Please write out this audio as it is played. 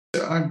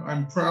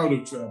I'm proud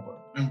of Traveler.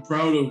 I'm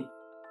proud of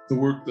the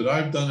work that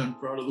I've done. I'm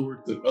proud of the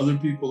work that other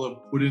people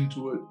have put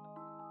into it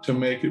to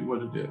make it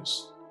what it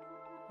is.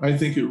 I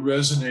think it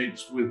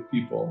resonates with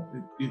people.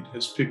 It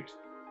has picked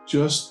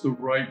just the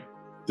right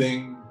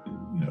thing.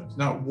 It's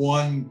not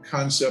one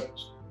concept.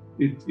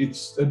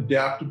 It's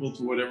adaptable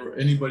to whatever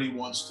anybody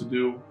wants to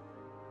do.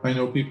 I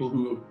know people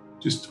who have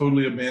just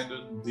totally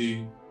abandoned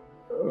the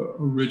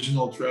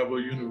original Traveler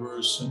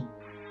universe and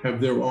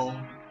have their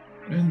own,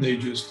 and they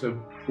just have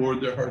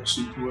poured their hearts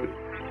into it.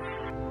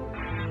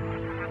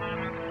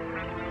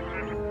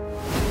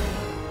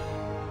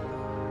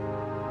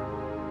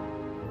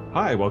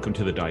 Hi, welcome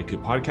to the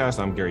Daiku Podcast.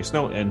 I'm Gary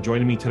Snow, and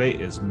joining me today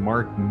is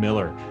Mark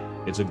Miller.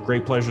 It's a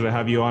great pleasure to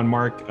have you on,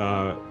 Mark.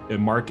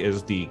 And Mark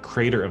is the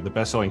creator of the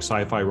best-selling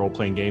sci-fi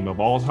role-playing game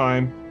of all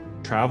time,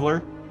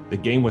 Traveler. The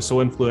game was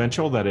so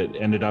influential that it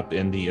ended up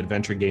in the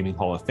Adventure Gaming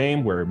Hall of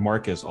Fame, where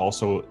Mark is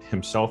also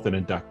himself an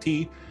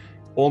inductee,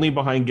 only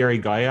behind Gary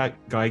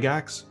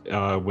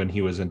Gygax when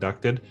he was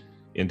inducted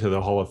into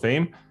the Hall of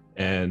Fame.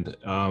 And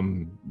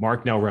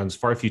Mark now runs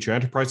Far Future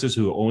Enterprises,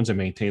 who owns and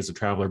maintains the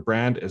Traveler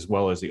brand, as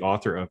well as the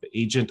author of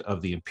Agent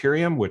of the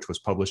Imperium, which was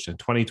published in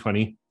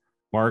 2020.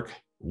 Mark,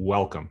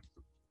 welcome.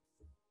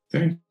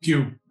 Thank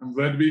you. I'm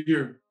glad to be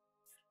here.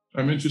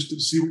 I'm interested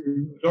to see what you're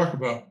going to talk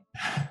about.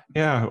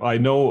 Yeah, I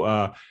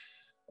know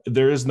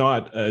there is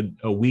not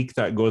a week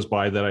that goes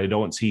by that I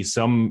don't see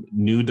some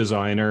new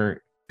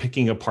designer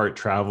picking apart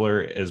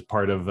Traveler as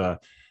part of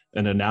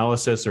an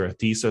analysis or a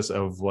thesis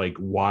of like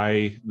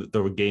why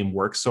the game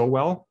works so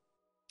well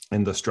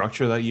and the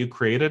structure that you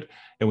created.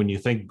 And when you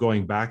think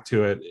going back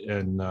to it,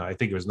 and I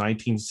think it was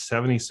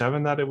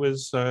 1977 that it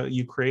was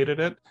you created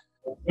it.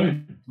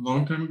 A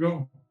long time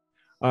ago.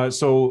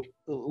 So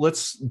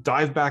let's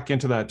dive back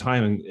into that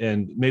time,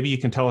 and maybe you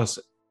can tell us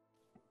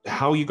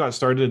how you got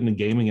started in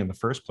gaming in the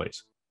first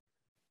place.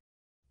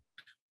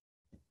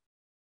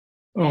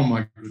 Oh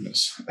my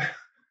goodness.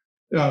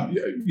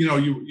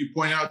 You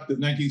point out that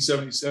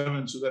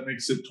 1977, so that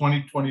makes it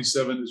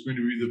 2027 is going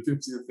to be the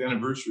 50th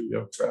anniversary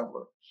of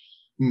Traveler.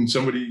 And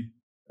some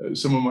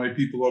of my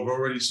people have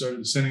already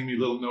started sending me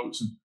little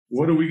notes. And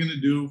what are we going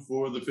to do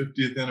for the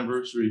 50th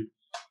anniversary?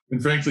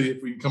 And frankly,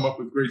 if we can come up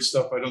with great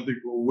stuff, I don't think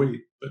we'll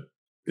wait, but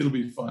it'll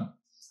be fun.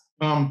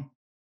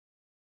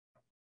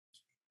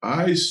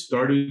 I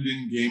started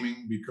in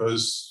gaming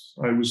because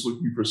I was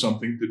looking for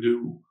something to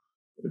do.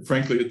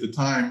 Frankly, at the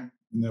time,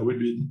 and that would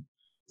be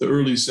the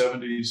early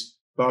 70s,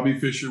 Bobby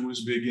Fischer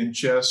was big in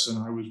chess, and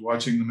I was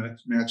watching the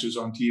matches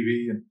on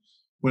TV. And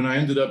when I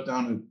ended up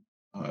down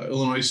at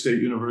Illinois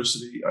State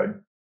University, I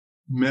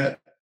met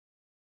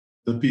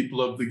the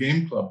people of the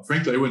game club.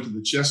 Frankly, I went to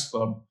the chess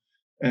club,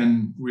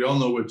 and we all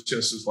know what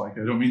chess is like.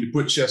 I don't mean to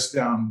put chess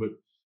down, but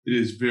it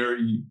is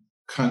very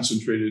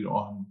concentrated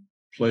on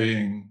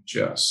playing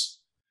chess.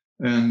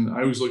 And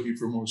I was looking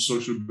for more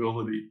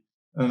sociability.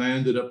 And I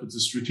ended up at the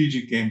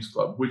Strategic Games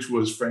Club, which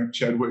was Frank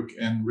Chadwick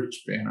and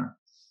Rich Banner.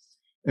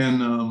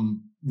 And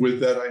with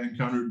that, I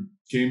encountered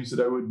games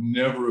that I would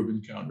never have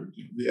encountered.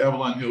 The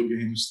Avalon Hill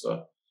games,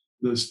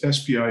 the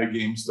SPI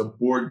games, the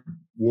board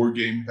war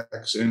game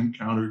hex and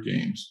counter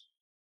games.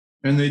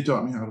 And they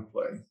taught me how to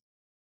play.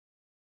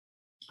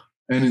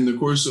 And in the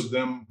course of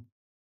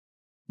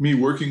me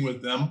working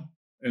with them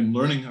and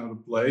learning how to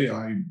play,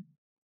 I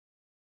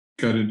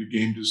got into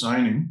game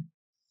designing,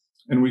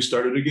 and we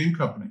started a game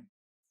company.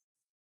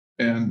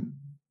 And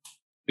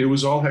it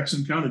was all hex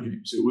and counter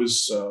games. It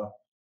was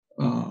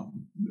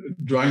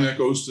Dryneck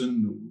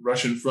Osten,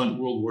 Russian Front,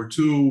 World War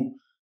II.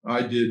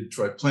 I did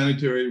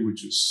Triplanetary,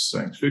 which is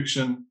science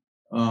fiction.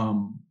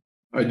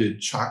 I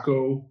did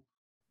Chaco,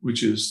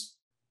 which is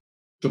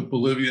the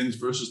Bolivians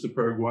versus the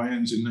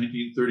Paraguayans in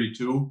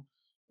 1932,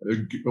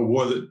 a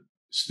war that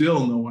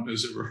still no one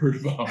has ever heard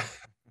about.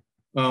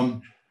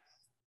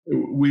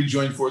 We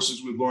joined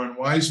forces with Lauren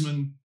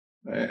Wiseman,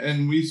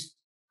 and we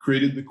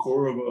created the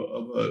core of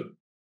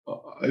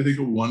I think,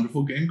 a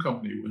wonderful game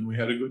company. When we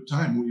had a good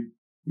time, we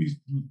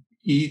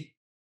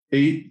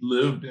ate,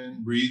 lived,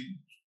 and breathed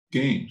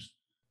games,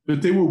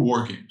 but they were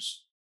war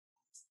games.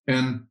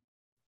 And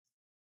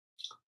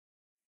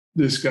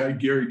this guy,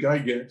 Gary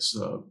Gygax,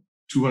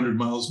 200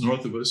 miles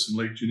north of us in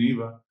Lake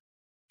Geneva,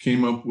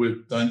 came up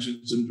with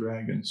Dungeons and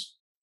Dragons.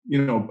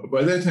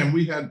 By that time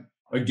we had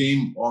a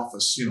game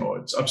office,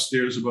 it's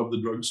upstairs above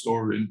the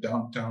drugstore in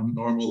downtown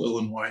Normal,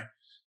 Illinois.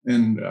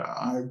 And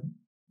I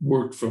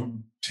worked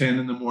from 10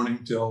 in the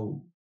morning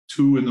till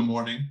 2 in the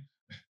morning,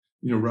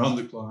 round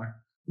the clock.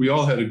 We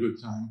all had a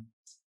good time.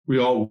 We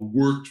all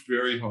worked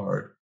very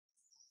hard.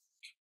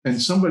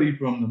 And somebody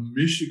from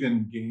the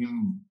Michigan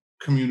game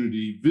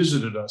community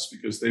visited us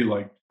because they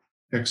liked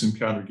hex and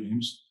counter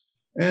games.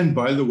 And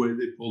by the way,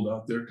 they pulled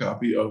out their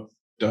copy of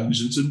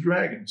Dungeons and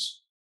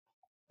Dragons.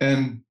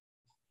 And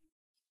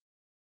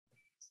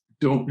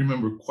don't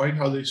remember quite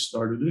how they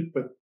started it,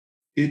 but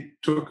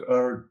it took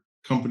our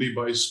company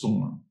by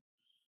storm.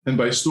 And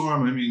by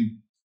storm, I mean,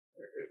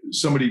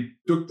 somebody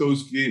took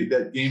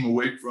that game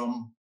away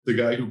from the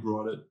guy who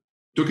brought it,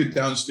 took it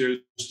downstairs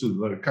to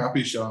the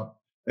copy shop,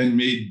 and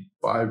made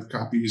 5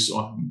 copies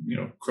on,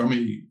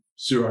 crummy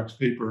Xerox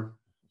paper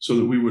so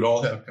that we would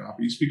all have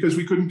copies because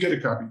we couldn't get a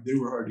copy. They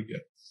were hard to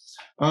get.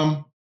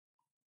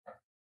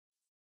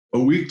 A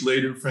week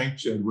later, Frank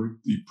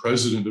Chadwick, the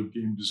president of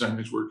Game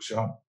Designers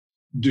Workshop,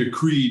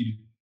 decreed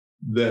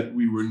that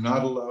we were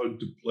not allowed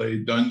to play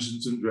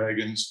Dungeons and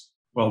Dragons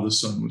while the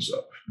sun was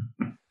up.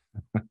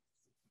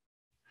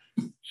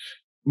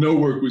 No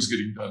work was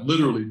getting done.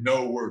 Literally,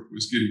 no work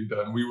was getting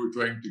done. We were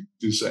trying to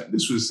design.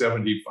 This was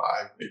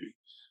 75, maybe.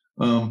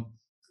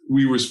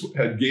 We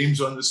had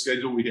games on the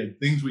schedule. We had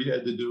things we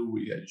had to do.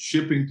 We had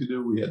shipping to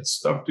do. We had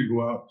stuff to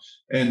go out,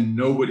 and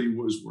nobody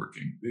was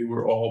working. They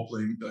were all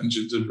playing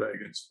Dungeons and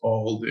Dragons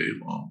all day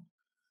long.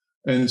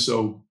 And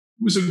so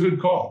it was a good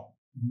call.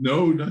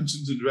 No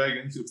Dungeons and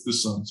Dragons if the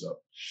sun's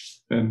up.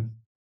 And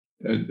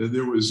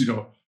there was,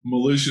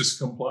 malicious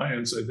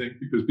compliance, I think,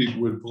 because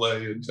people would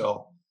play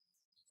until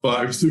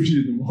 5:30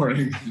 in the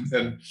morning and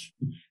then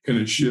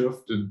kind of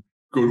shift and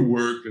go to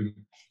work and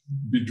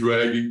be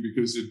dragging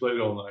because they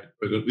played all night.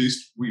 But at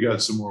least we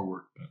got some more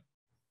work done.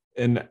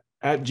 And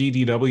at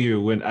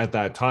GDW, at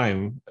that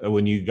time,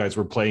 when you guys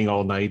were playing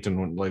all night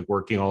and like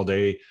working all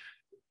day,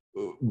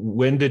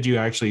 when did you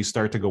actually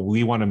start to go,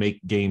 we want to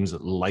make games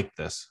like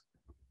this?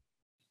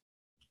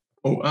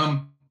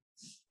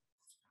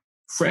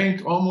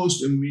 Frank,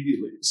 almost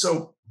immediately.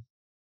 So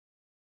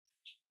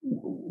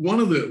one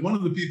of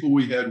the people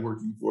we had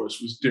working for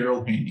us was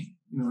Daryl Haney.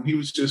 He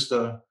was just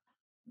a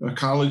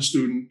college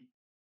student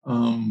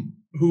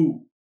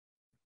who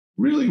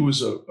really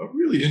was a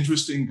really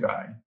interesting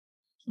guy.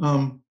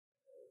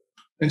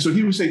 And so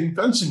he was taking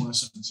fencing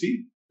lessons.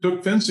 He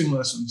took fencing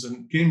lessons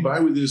and came by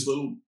with his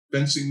little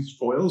fencing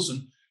foils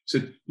and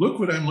said, "Look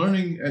what I'm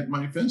learning at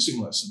my fencing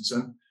lessons,"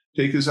 and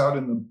take us out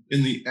in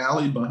the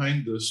alley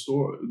behind the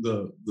store,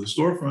 the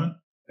storefront,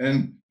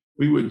 and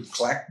we would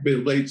clack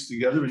blades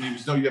together. And he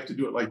was, "No, you have to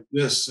do it like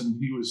this." And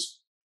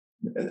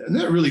and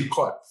that really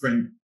caught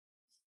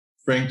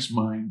Frank's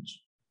mind,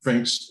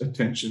 Frank's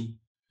attention.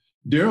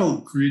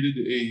 Daryl created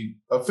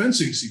a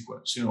fencing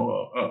sequence,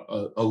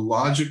 a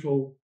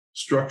logical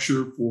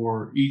structure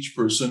for each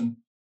person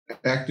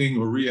acting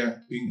or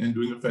reacting and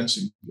doing a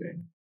fencing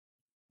game.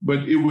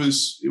 But it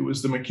was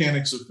the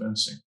mechanics of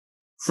fencing.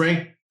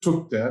 Frank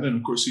took that, and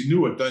of course he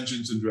knew what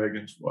Dungeons and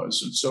Dragons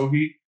was, and so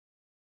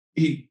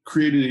he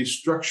created a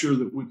structure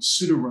that would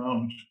sit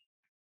around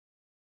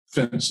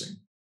fencing,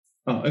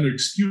 an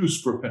excuse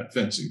for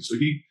fencing. So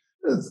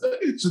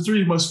it's a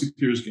Three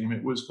Musketeers game.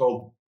 It was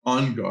called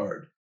On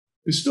Guard.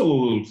 It's still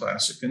a little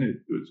classic, and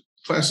it was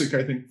classic,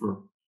 I think,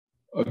 for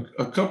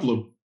a couple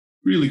of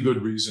really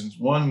good reasons.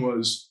 One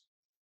was,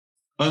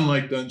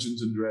 unlike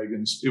Dungeons and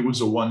Dragons, it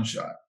was a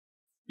one-shot.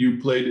 You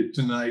played it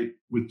tonight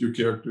with your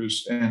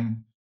characters,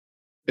 and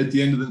at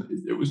the end of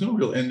there was no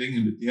real ending,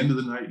 and at the end of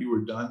the night, you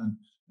were done. And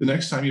the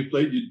next time you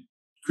played, you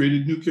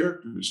created new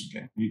characters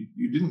again.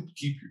 You didn't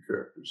keep your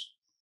characters.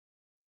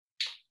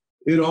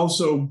 It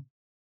also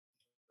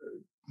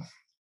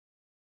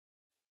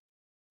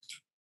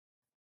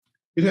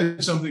it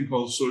had something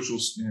called social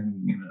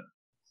standing in it.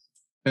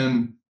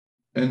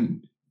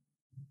 And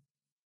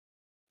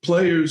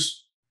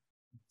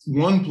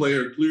one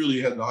player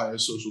clearly had the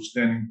highest social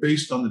standing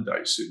based on the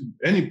dice.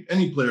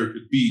 Any player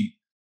could be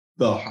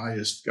the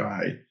highest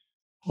guy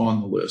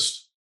on the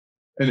list.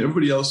 And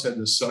everybody else had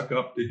to suck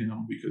up to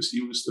him because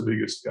he was the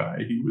biggest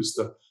guy. He was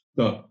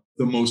the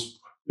most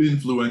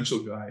influential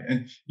guy.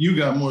 And you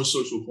got more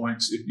social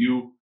points if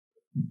you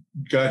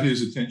got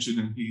his attention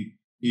and he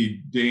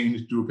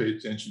deigned to pay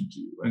attention to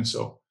you. And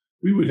so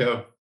we would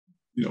have,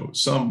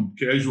 some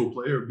casual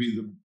player be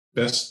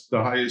the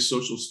highest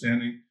social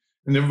standing,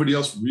 and everybody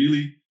else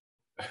really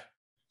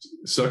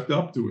sucked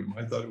up to him.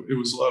 I thought it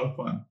was a lot of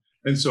fun.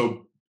 And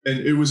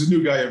it was a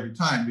new guy every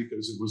time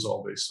because it was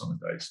all based on the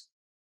dice.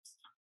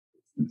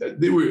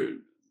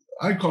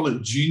 I call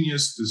it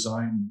genius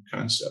design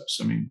concepts.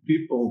 I mean,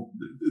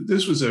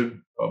 this was a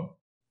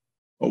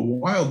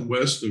wild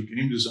west of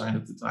game design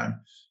at the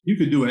time. You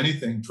could do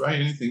anything, try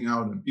anything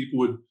out, and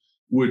people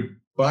would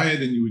buy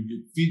it, and you would get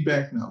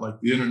feedback, not like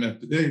the internet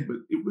today, but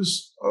it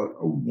was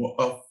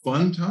a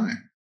fun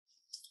time.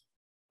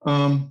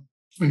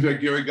 In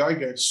fact, Gary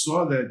Gygax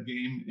saw that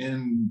game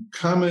and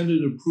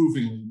commented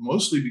approvingly,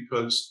 mostly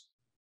because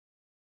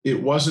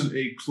it wasn't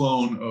a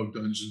clone of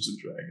Dungeons and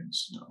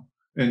Dragons.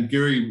 And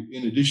Gary,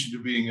 in addition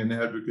to being an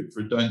advocate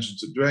for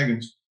Dungeons and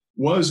Dragons,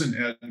 was an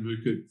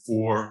advocate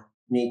for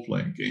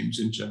role-playing games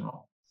in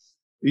general.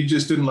 He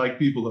just didn't like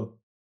people to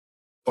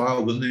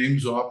file the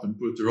names off and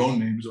put their own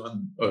names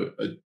on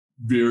a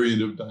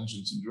variant of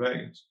Dungeons and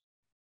Dragons.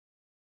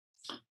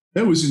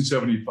 That was in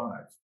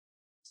 75.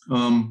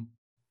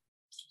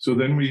 So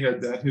then we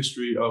had that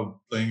history of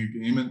playing a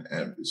game.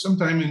 And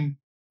sometime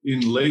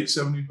in late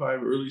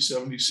 75, early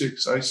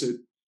 76, I said,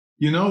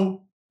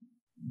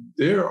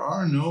 there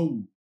are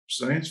no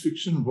science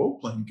fiction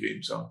role-playing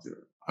games out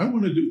there. I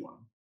want to do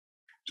one.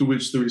 To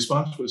which the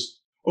response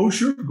was, "Oh,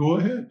 sure, go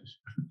ahead."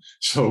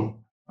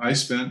 So I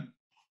spent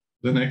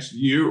the next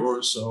year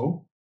or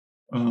so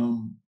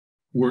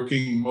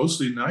working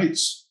mostly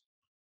nights,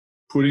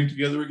 putting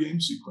together a game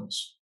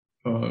sequence,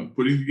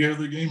 putting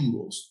together game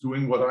rules,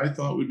 doing what I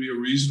thought would be a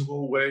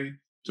reasonable way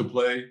to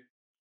play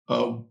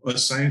a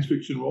science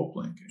fiction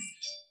role-playing game,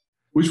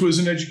 which was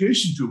an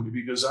education to me,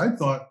 because I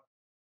thought,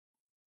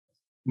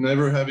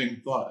 never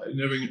having thought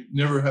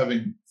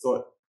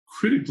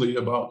critically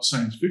about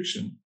science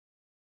fiction,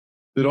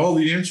 that all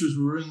the answers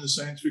were in the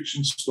science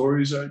fiction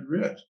stories I'd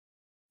read.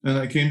 And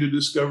I came to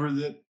discover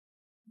that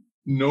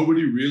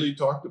nobody really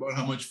talked about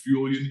how much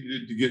fuel you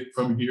needed to get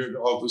from here to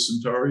Alpha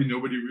Centauri.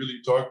 Nobody really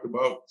talked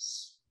about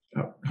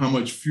how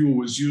much fuel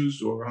was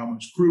used or how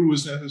much crew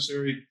was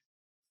necessary.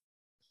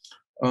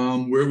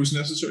 Where it was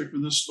necessary for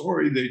this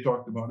story, they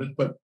talked about it,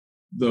 but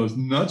the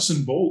nuts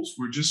and bolts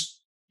were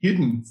just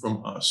hidden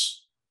from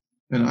us.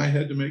 And I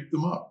had to make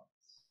them up,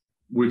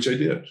 which I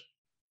did.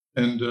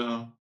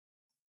 And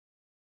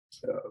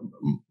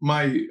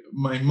my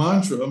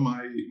mantra,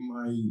 my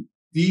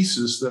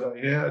thesis that I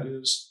had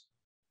is,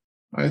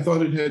 I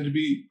thought it had to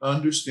be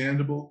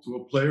understandable to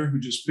a player who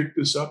just picked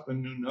this up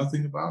and knew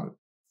nothing about it.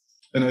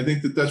 And I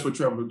think that that's what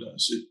Traveller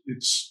does.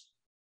 It's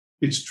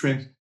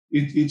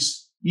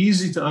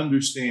easy to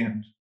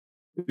understand.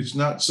 It's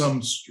not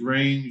some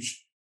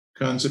strange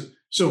concept.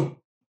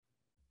 So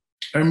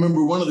I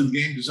remember one of the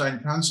game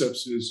design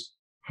concepts is,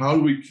 how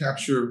do we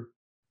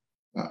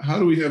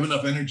have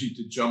enough energy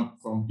to jump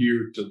from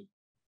here to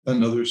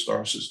another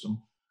star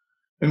system?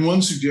 And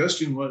one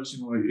suggestion was,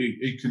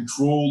 a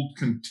controlled,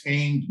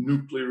 contained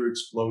nuclear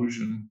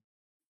explosion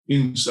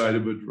inside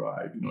of a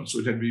drive. So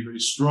it had to be very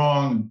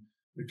strong, and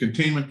the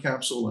containment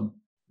capsule, and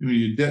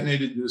you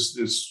detonated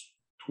this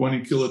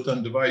 20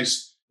 kiloton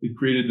device. It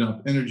created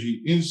enough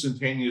energy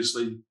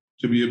instantaneously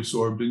to be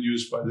absorbed and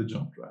used by the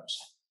jump drives.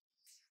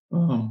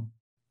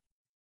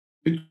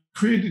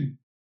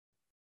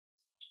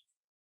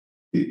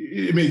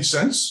 It made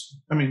sense.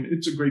 I mean,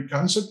 it's a great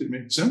concept. It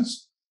made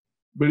sense.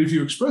 But if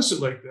you express it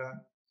like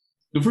that,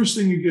 the first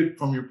thing you get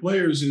from your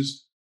players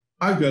is,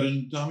 I've got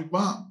an atomic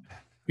bomb.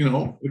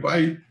 If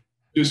I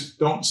just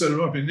don't set it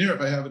up in there, if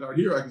I have it out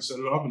here, I can set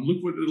it up and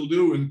look what it'll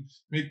do and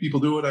make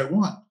people do what I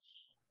want.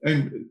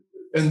 And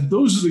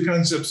those are the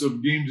concepts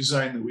of game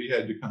design that we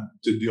had to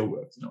deal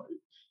with.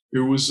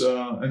 There was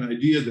an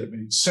idea that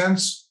made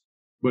sense,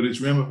 but its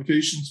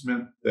ramifications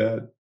meant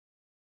that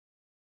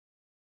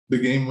the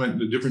game went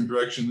in a different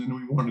direction than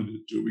we wanted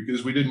it to,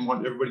 because we didn't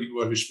want everybody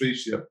who had a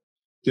spaceship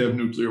to have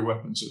nuclear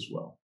weapons as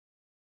well.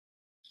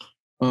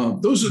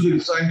 Those are the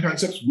design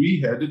concepts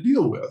we had to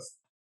deal with,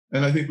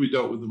 and I think we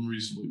dealt with them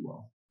reasonably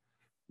well.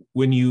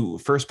 When you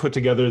first put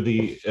together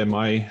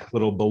my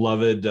little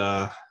beloved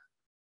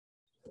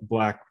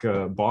black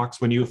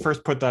box, when you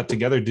first put that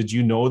together, did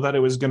you know that it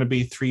was going to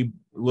be 3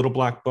 little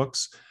black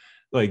books?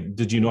 Like,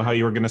 did you know how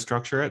you were going to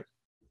structure it?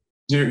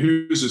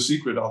 Here's a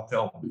secret I'll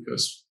tell,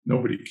 because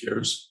nobody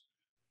cares.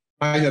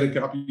 I had a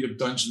copy of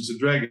Dungeons and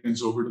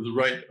Dragons over to the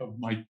right of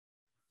my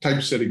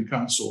typesetting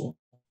console.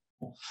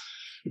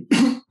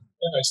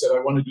 And I said, I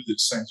want to do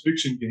this science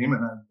fiction game,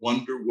 and I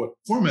wonder what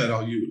format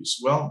I'll use.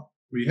 Well,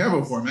 we have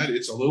a format.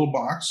 It's a little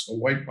box, a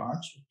white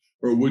box,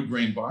 or a wood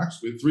grain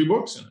box with 3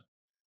 books in it.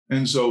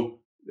 And so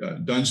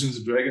Dungeons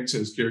and Dragons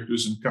has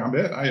characters in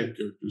combat. I have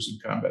characters in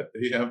combat.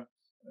 They have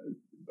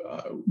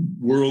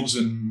worlds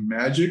and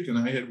magic, and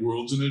I had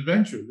worlds and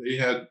adventure. They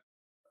had,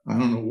 I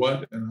don't know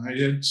what, and I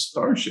had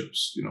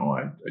starships.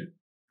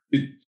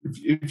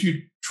 If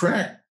you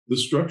track the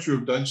structure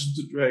of Dungeons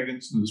and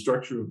Dragons and the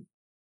structure of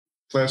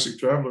Classic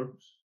Traveller,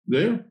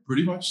 they're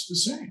pretty much the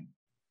same,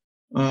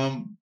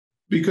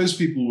 because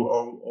people were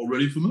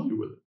already familiar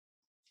with it.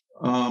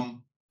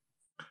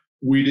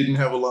 We didn't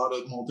have a lot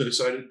of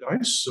multi-sided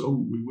dice, so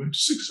we went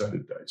to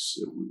 6-sided dice.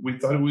 We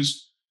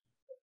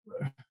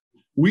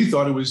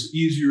thought it was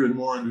easier and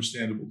more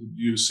understandable to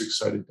use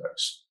 6-sided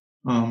dice.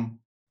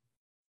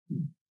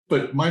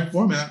 But my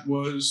format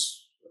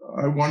was,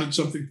 I wanted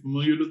something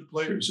familiar to the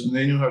players, and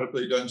they knew how to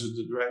play Dungeons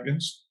and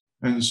Dragons,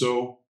 and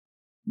so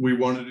we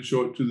wanted to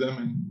show it to them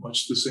in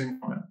much the same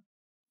format.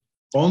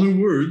 All new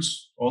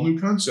words, all new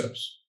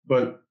concepts,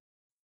 but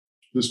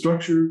the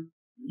structure,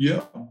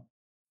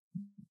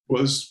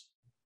 was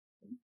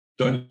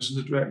Dungeons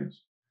and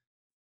Dragons.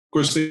 Of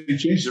course, they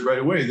changed it right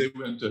away. They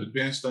went to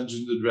Advanced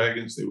Dungeons and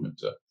Dragons. They went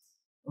to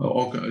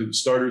all kinds of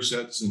starter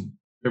sets and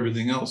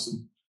everything else.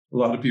 And a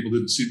lot of people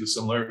didn't see the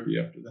similarity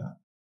after that.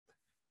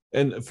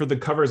 And for the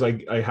covers,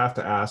 I have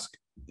to ask,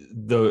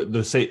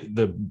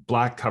 the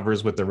black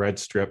covers with the red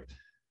strip,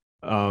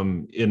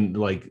 in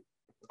like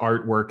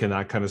artwork and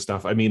that kind of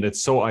stuff. I mean,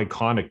 it's so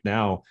iconic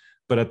now,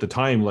 but at the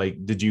time,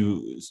 like, did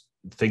you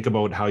think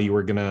about how you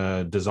were going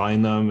to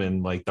design them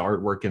and like the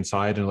artwork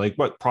inside, and like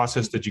what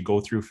process did you go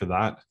through for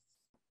that?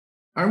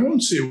 I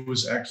won't say it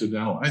was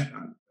accidental.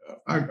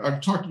 I've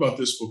talked about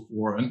this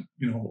before, and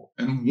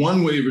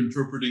one way of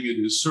interpreting it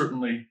is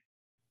certainly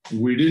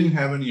we didn't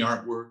have any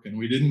artwork and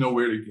we didn't know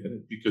where to get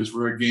it, because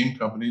we're a game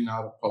company,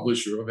 not a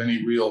publisher of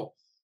any real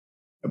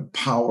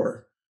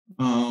power.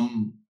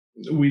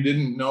 We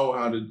didn't know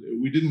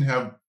we didn't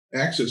have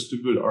access to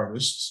good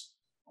artists.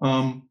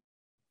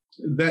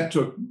 That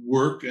took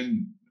work,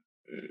 and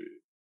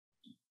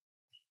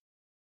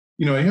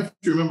you have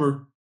to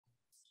remember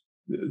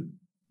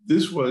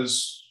this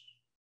was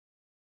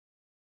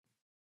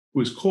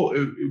cold.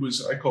 It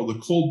was, I call the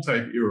cold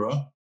type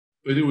era,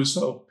 but it was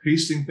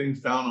pasting things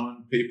down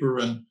on paper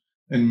and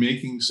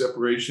making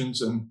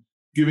separations and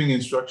giving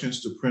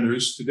instructions to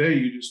printers. Today,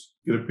 you just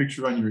get a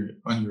picture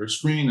on your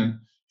screen and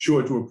show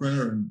it to a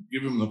printer and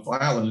give them the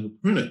file and it'll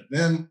print it.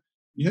 Then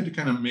you had to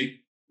kind of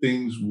make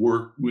things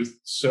work with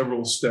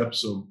several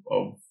steps of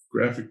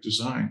graphic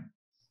design.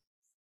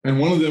 And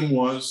one of them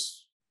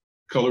was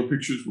color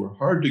pictures were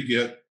hard to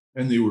get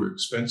and they were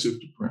expensive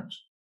to print.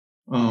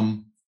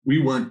 We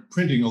weren't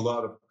printing a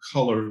lot of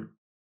color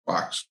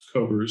box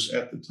covers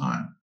at the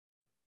time.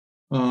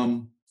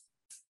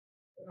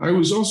 I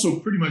was also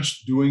pretty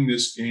much doing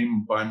this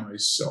game by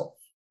myself.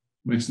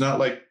 I mean, it's not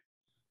like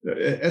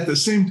at the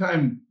same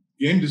time,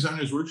 Game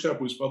Designers Workshop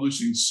was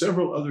publishing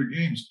several other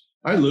games.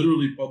 I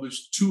literally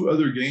published 2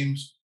 other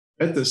games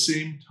at the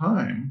same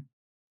time.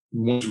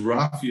 One was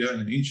Raffia,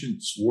 an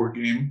Ancients war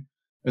game,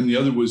 and the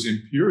other was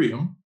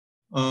Imperium.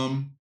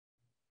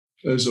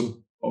 As a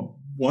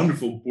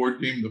wonderful board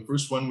game. The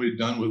first one we'd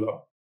done with a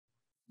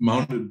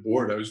mounted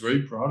board. I was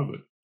very proud of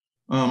it.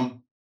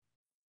 And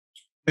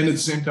at the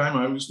same time,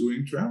 I was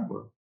doing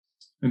Traveller.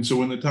 And so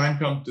when the time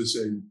comes to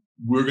say,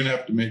 we're going to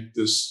have to make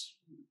this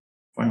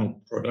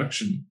final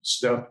production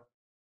step,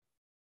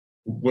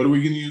 what are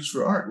we going to use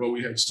for art? Well,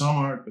 we had some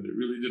art, but it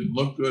really didn't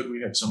look good.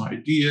 We had some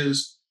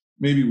ideas.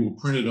 Maybe we'll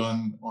print it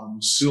on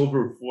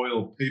silver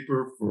foil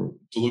paper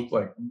to look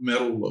like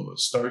metal of a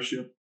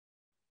starship.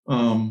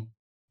 None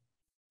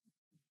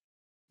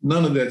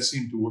of that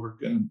seemed to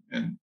work. And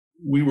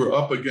we were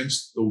up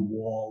against the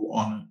wall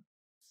on it.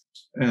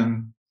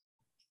 And,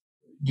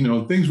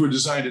 things were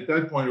designed at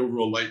that point over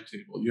a light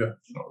table. You have,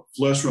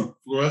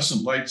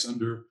 fluorescent lights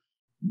under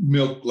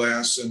milk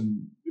glass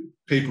and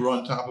paper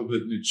on top of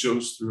it, and it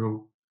shows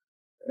through.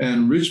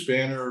 And Rich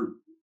Banner,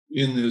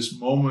 in this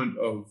moment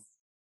of,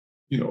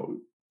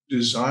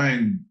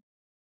 design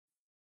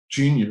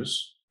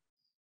genius,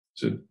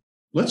 said,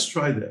 let's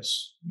try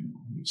this.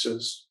 He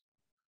says,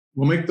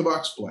 we'll make the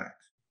box black.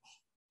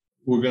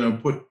 We're going to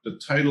put the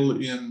title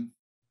in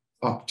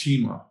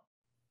Optima,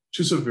 which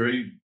is a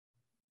very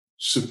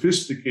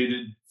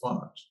sophisticated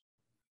font.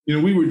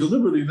 We were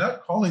deliberately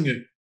not calling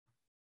it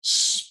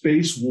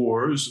Space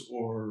Wars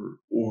or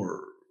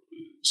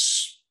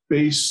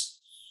Space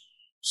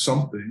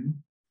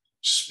something,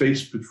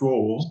 Space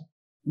Patrol.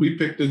 We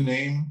picked a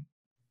name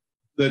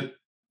that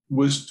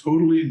was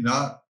totally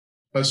not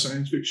a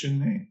science fiction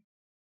name.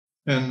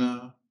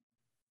 And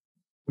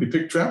we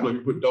picked Traveller. We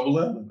put double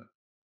L in it,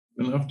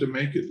 enough to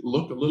make it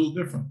look a little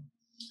different.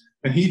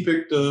 And he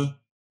picked the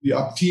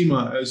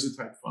Optima as the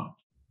type font.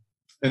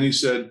 And he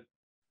said,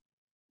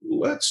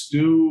 let's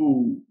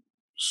do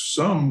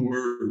some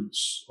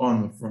words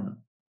on the front.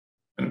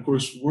 And of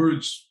course,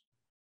 words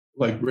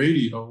like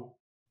radio,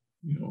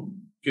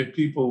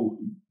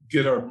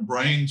 get our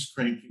brains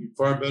cranking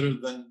far better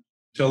than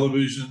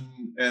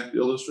television and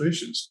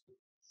illustrations.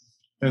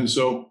 And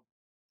so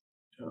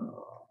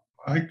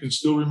I can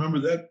still remember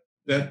that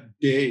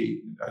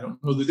day. I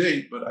don't know the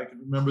date, but I can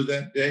remember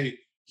that day,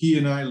 he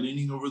and I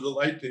leaning over the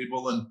light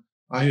table, and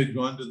I had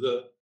gone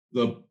to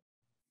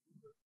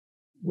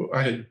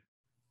I had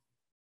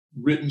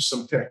written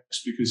some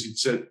text because he'd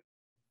said,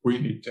 we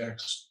need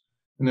text.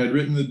 And I'd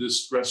written the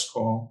distress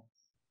call,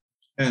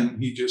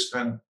 and he just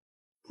kind of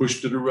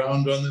pushed it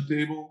around on the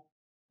table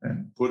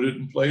and put it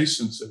in place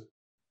and said,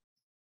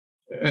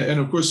 and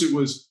of course it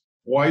was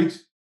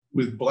white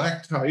with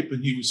black type.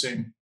 And he was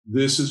saying,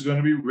 this is going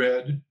to be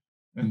red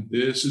and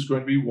this is going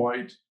to be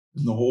white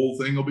and the whole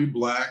thing will be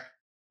black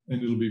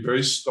and it'll be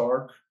very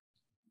stark,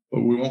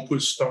 but we won't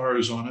put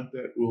stars on it.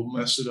 That will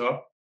mess it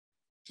up.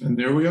 And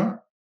there we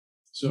are.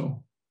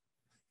 So,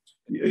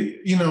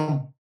 you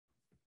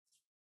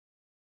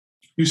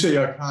say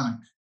iconic.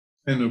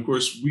 And of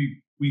course,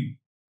 we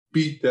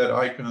beat that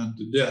icon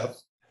to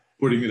death,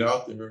 putting it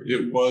out there.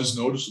 It was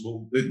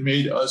noticeable. It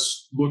made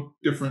us look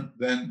different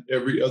than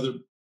every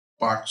other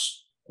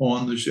box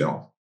on the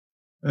shelf.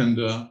 And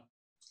I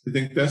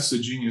think that's the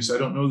genius. I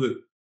don't know that,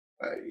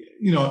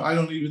 I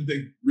don't even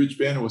think Rich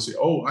Banner would say,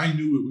 oh, I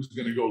knew it was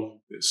going to go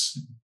like this.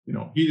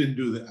 He didn't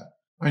do that.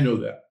 I know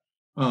that.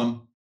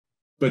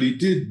 But he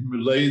did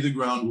lay the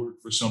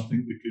groundwork for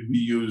something that could be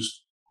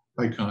used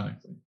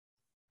iconically.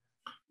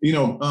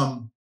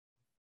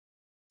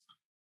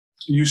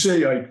 You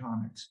say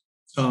iconic.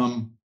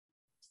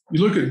 You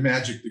look at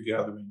Magic the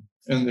Gathering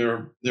and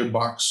their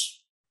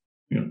box,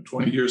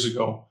 20 years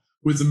ago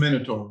with the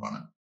Minotaur on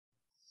it.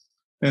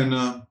 And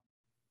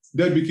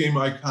that became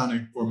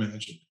iconic for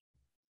Magic.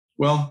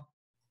 Well,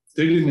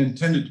 they didn't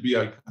intend it to be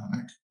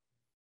iconic.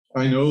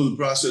 I know the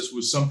process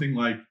was something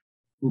like,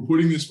 we're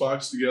putting this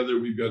box together.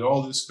 We've got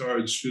all these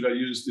cards. Should I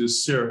use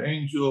this Sarah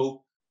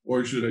Angel,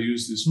 or should I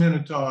use this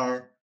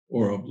Minotaur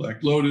or a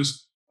Black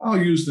Lotus? I'll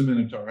use the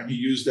Minotaur. And he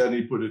used that and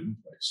he put it in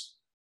place.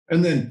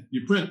 And then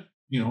you print,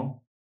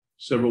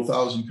 several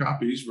thousand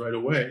copies right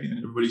away and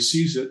everybody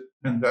sees it.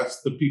 And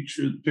that's the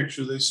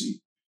picture they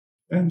see.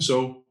 And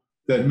so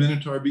that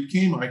Minotaur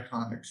became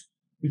iconic.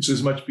 It's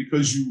as much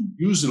because you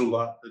use it a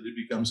lot that it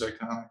becomes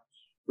iconic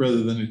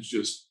rather than it's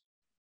just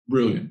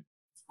brilliant.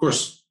 Of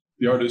course,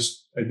 the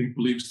artist, I think,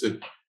 believes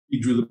that he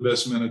drew the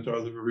best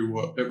Minotaur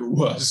there ever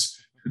was.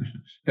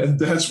 And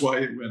that's why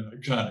it went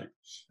iconic.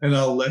 And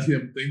I'll let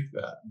him think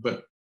that.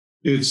 But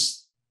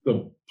it's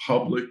the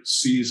public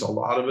sees a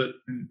lot of it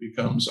and it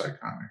becomes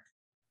iconic.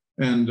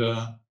 And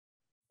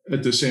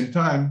at the same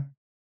time,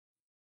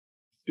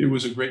 it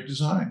was a great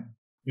design.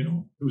 It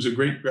was a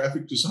great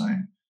graphic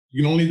design.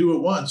 You can only do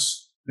it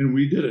once, and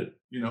we did it.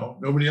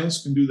 Nobody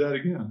else can do that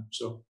again.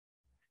 So.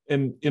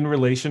 And in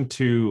relation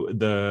to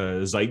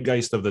the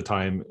zeitgeist of the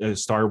time,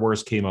 Star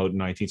Wars came out in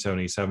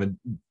 1977.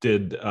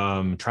 Did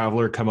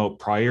Traveller come out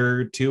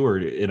prior to, or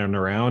in and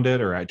around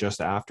it, or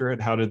just after it?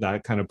 How did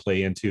that kind of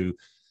play into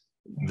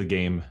the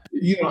game?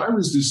 I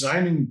was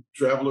designing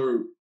Traveller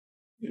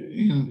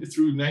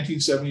through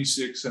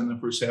 1976 and the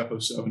first half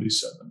of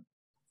 77.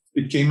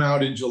 It came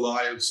out in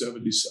July of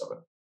 77.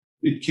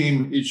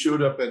 It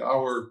showed up at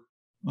our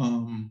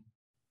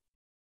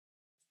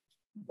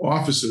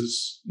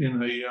offices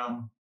in a.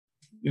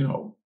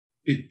 I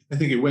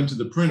think it went to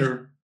the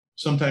printer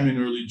sometime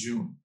in early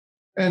June.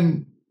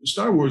 And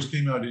Star Wars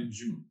came out in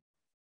June.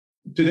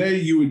 Today,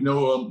 you would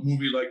know a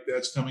movie like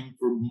that's coming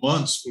for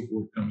months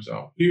before it comes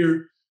out.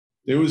 Here,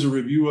 there was a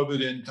review of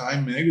it in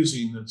Time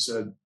magazine that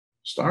said,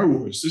 Star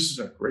Wars, this is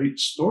a great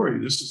story.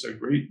 This is a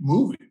great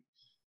movie.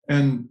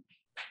 And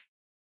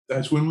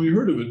that's when we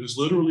heard of it. It was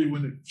literally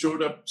when it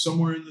showed up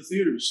somewhere in the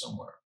theaters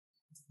somewhere.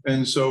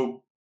 And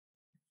so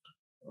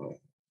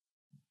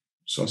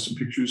saw some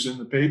pictures in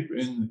the paper,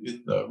 in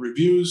the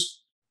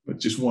reviews, but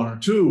just one or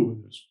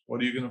two. What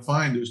are you going to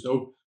find? There's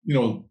no,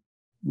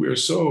 we're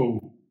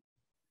so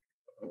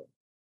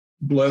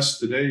blessed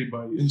today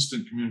by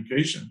instant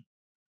communication,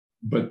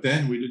 but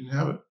then we didn't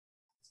have it.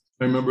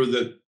 I remember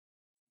that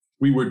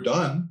we were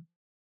done.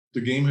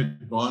 The game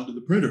had gone to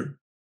the printer.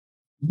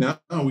 Now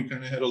we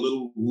kind of had a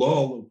little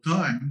lull of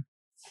time.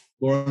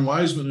 Lauren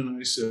Wiseman and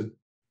I said,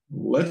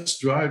 let's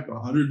drive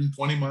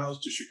 120 miles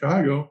to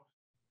Chicago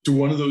to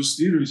one of those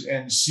theaters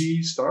and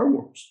see Star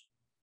Wars.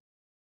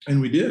 And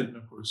we did. And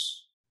of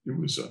course, it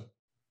was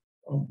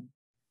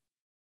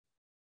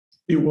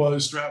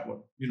Traveller.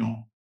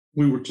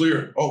 We were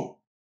clear,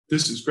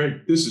 this is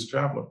great. This is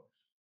Traveller.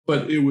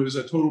 But it was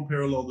a total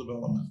parallel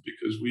development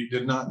because we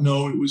did not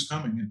know it was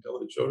coming until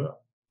it showed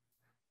up.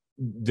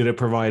 Did it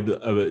provide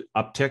an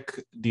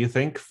uptick, do you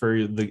think,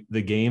 for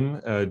the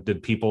game?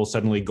 Did people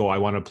suddenly go, I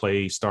want to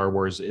play Star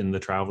Wars in the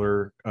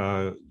Traveller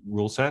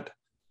rule set?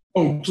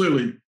 Oh,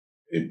 clearly.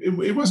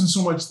 It wasn't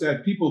so much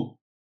that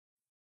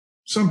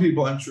some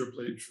people I'm sure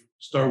played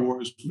Star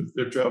Wars with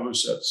their Traveller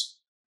sets,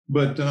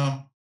 but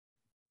I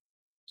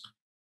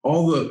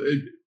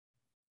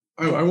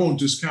won't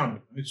discount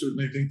it. I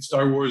certainly think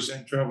Star Wars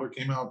and Traveller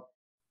came out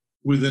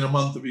within a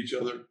month of each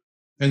other,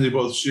 and they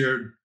both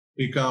shared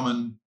a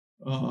common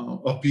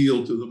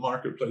appeal to the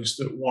marketplace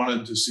that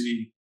wanted to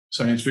see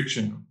science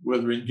fiction,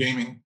 whether in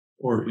gaming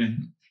or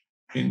in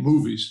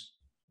movies.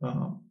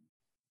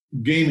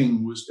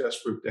 Gaming was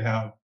desperate to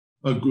have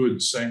a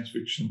good science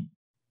fiction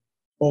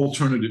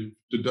alternative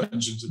to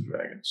Dungeons and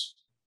Dragons.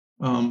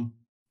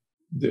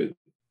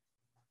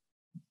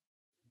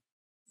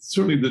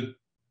 Certainly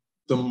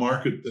the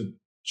market that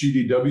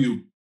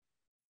GDW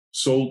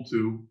sold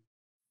to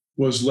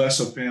was less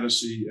a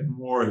fantasy and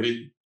more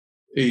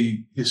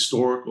a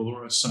historical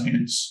or a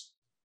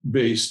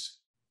science-based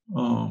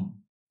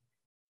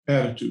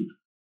attitude.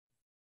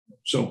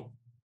 So,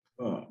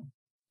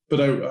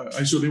 but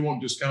I certainly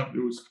won't discount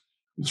it.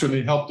 It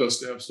certainly helped us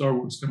to have Star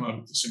Wars come out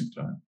at the same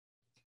time.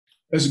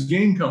 As a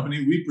game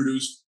company, we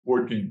produced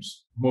board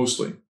games,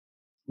 mostly.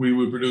 We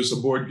would produce a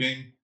board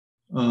game.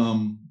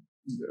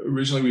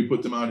 Originally, we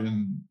put them out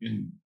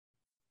in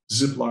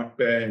Ziploc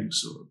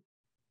bags or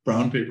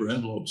brown paper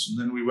envelopes. And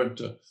then we went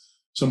to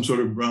some sort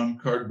of brown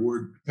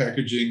cardboard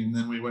packaging. And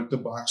then we went to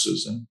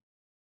boxes. And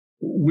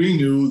we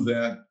knew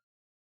that,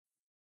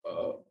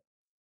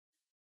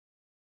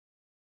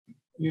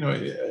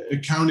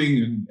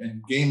 accounting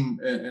and game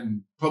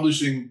and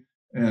publishing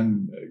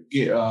and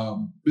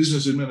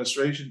business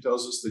administration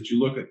tells us that you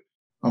look at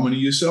how many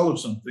you sell of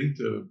something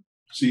to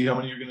see how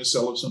many you're going to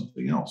sell of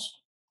something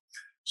else.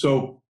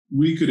 So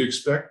we could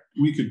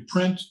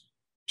print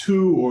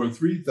 2,000 or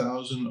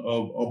 3,000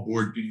 of a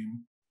board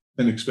game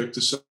and expect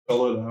to sell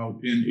it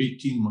out in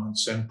 18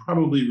 months and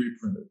probably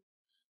reprint it.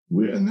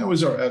 And that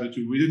was our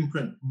attitude. We didn't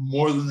print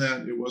more than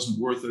that. It wasn't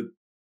worth it,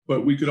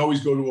 but we could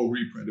always go to a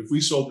reprint. If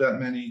we sold that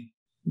many,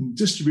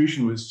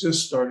 distribution was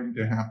just starting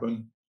to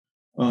happen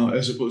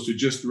as opposed to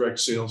just direct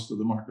sales to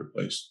the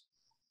marketplace.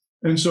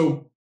 And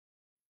so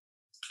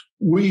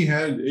we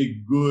had a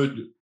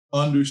good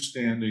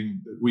understanding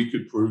that we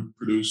could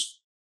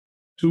produce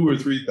 2,000 or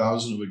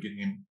 3,000 of a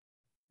game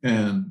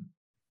and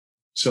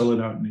sell it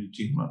out in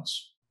 18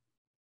 months.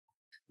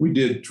 We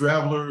did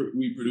Traveller.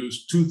 We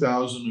produced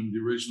 2,000 of the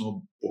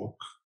original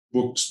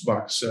books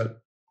box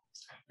set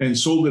and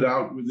sold it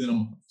out within a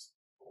month.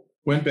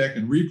 Went back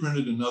and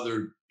reprinted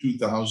another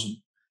 2,000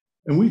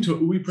 And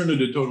we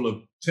printed a total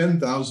of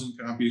 10,000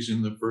 copies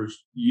in the first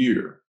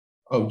year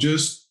of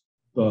just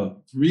the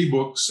 3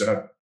 book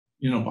set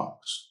in a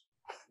box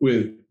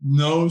with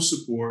no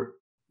support,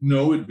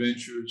 no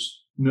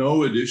adventures,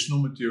 no additional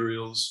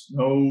materials,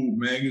 no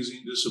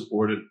magazine to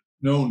support it,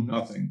 no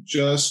nothing,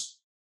 just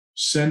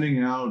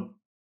sending out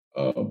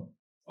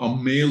a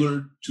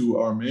mailer to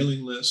our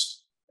mailing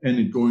list and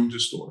it going to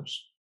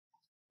stores.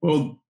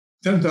 Well,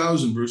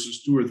 10,000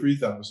 versus 2,000 or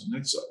 3,000,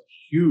 that's a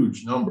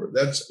huge number.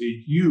 That's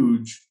a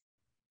huge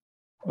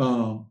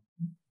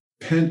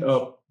pent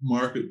up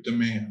market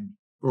demand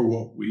for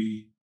what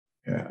we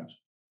had.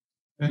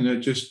 And that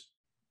just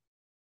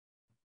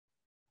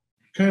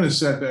kind of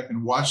sat back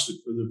and watched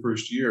it for the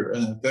first year.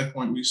 And at that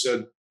point, we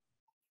said,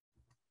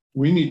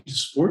 we need to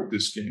support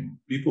this game.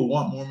 People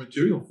want more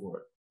material for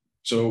it.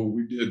 So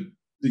we did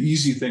the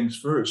easy things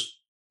first.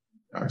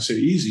 I say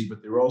easy,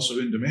 but they were also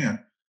in demand.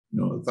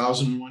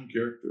 1,001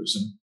 characters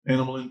and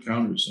animal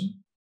encounters and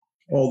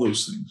all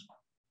those things.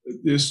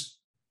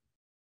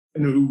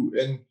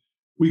 And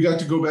we got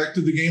to go back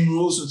to the game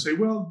rules and say,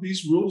 well,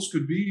 these rules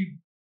could be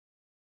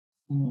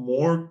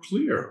more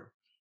clear.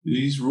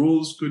 These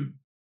rules could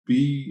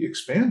be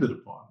expanded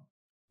upon.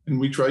 And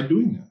we tried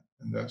doing that.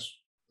 And that's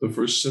the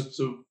first sets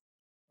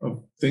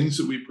of things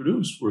that we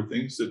produced were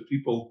things that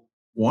people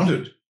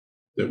wanted,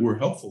 that were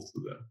helpful to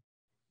them.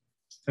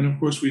 And of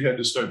course, we had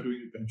to start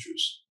doing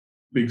adventures,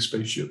 big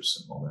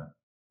spaceships and all that.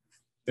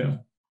 Yeah.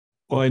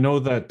 Well, I know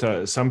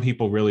that some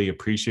people really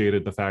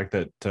appreciated the fact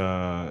that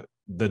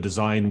the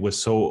design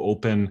was so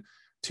open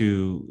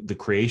to the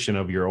creation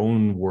of your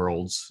own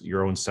worlds,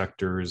 your own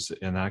sectors,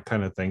 and that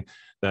kind of thing,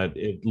 that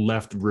it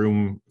left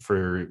room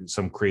for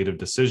some creative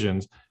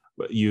decisions.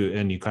 But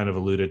you kind of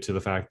alluded to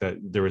the fact that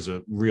there was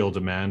a real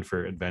demand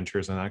for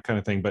adventures and that kind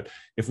of thing. But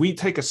if we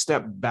take a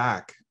step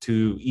back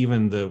to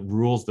even the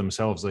rules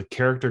themselves, the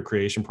character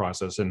creation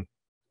process, and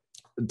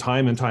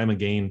time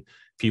again,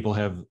 people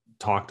have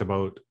talked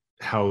about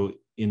how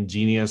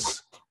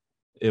ingenious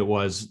it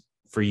was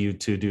for you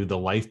to do the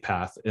life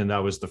path. And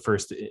that was the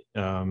first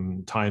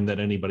time that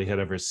anybody had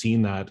ever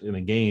seen that in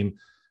a game.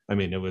 I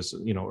mean, it was,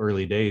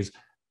 early days.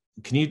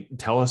 Can you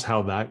tell us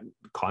how that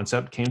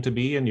concept came to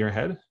be in your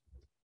head?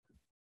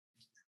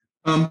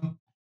 So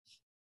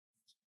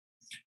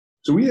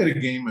we had a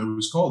game, it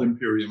was called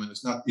Imperium, and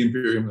it's not the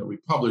Imperium that we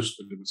published,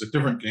 but it was a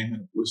different game.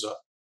 And it was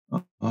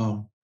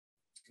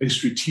a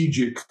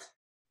strategic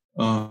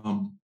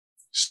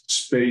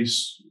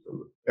space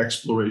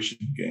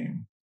exploration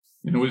game.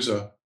 And it was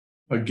a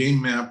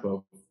game map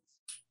of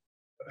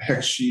a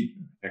hex sheet,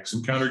 hex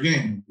encounter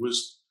game. It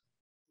was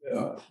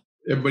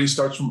everybody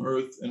starts from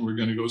Earth, and we're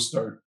going to go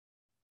start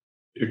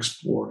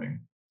exploring.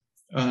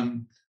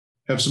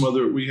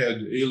 We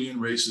had alien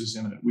races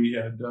in it. We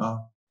had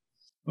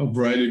a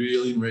variety of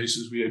alien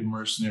races. We had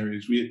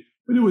mercenaries.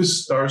 But it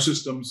was star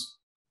systems,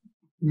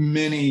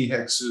 many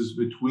hexes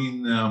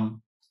between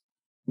them,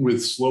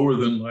 with slower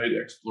than light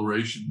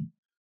exploration.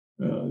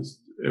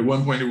 At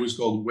one point, it was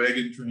called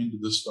Wagon Train to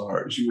the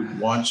Stars. You would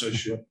launch a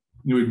ship,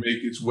 and it would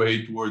make its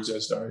way towards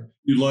that star.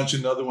 You'd launch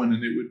another one,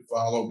 and it would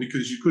follow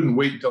because you couldn't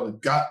wait until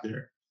it got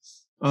there.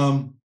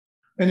 And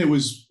it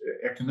was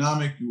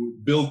economic. You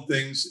would build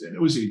things, and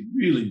it was a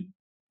really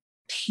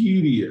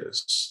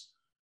tedious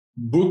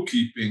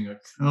bookkeeping,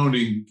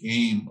 accounting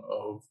game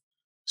of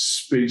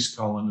space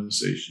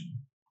colonization.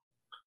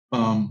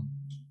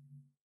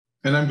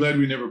 And I'm glad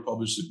we never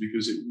published it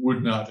because it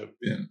would not have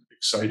been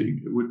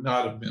exciting. It would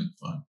not have been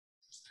fun.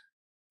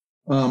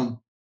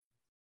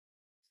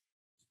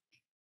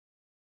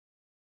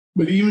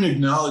 But even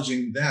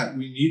acknowledging that,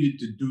 we needed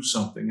to do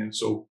something. And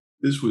so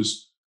this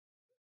was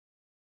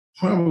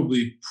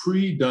probably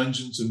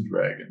pre-Dungeons and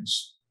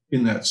Dragons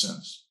in that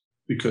sense,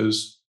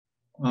 because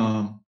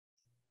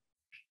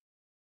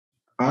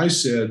I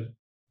said,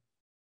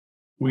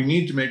 we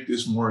need to make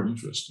this more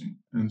interesting.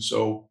 And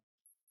so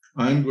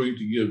I'm going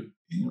to give,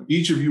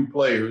 each of you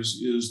players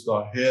is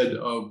the head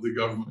of the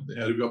government, the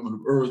head of government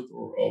of Earth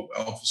or of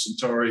Alpha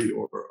Centauri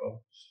or of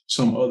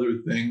some other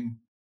thing.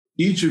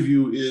 Each of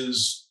you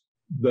is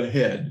the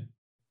head,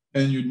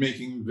 and you're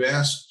making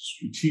vast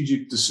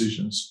strategic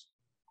decisions.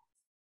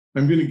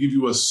 I'm going to give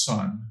you a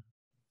son,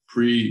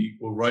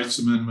 pre-Equal Rights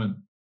Amendment.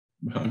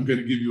 I'm going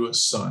to give you a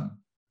son.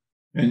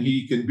 And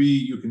you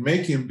can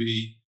make him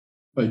be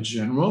a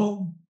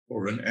general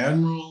or an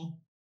admiral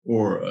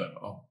or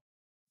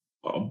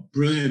a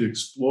brilliant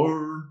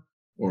explorer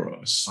or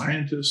a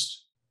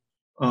scientist.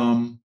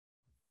 And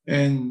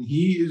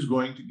he is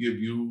going to give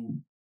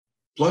you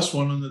 +1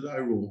 on the die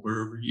roll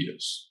wherever he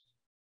is.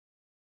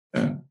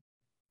 And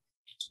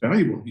it's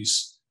valuable.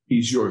 He's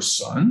your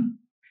son.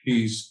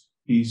 He's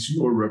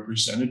your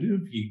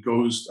representative. He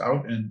goes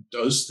out and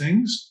does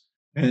things,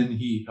 and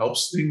he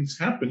helps things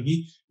happen.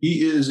 He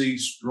is a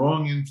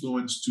strong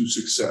influence to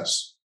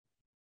success.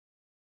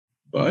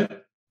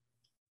 But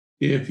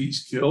if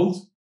he's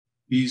killed,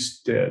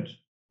 he's dead,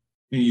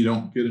 and you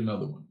don't get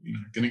another one. You're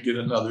not going to get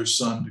another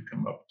son to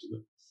come up to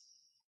them.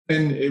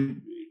 And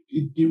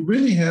it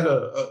really had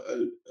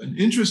an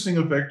interesting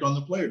effect on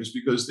the players,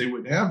 because they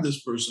would have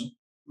this person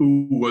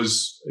who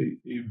was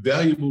a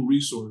valuable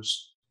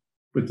resource,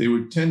 but they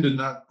would tend to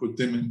not put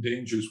them in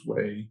danger's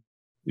way.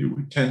 They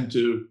would tend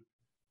to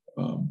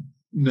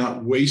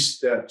not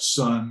waste that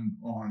sun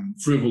on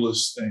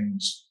frivolous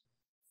things.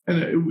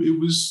 And it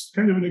was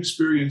kind of an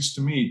experience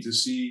to me to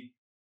see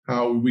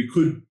how we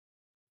could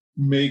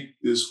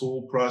make this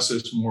whole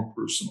process more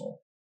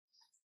personal.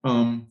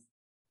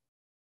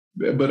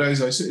 But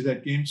as I say,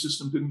 that game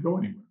system didn't go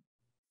anywhere.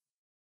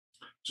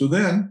 So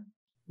then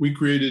we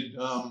created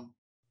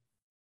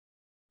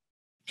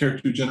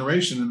character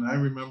generation. And I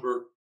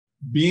remember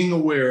being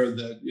aware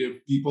that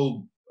if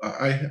people,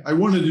 I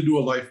wanted to do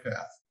a life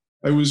path.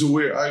 I was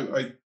aware,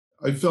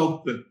 I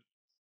felt that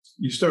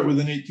you start with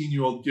an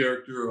 18-year-old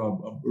character, a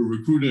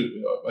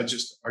recruited,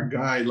 just a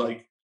guy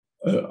like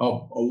a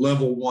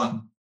level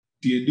 1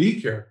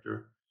 D&D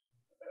character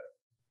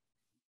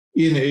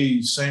in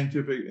a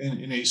scientific,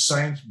 in a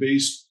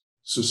science-based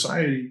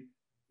society.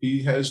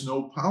 He has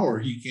no power.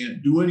 He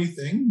can't do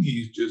anything.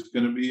 He's just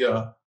going to be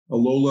a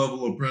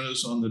low-level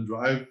apprentice on in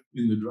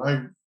the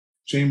drive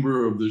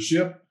chamber of the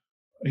ship.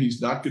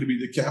 He's not going to be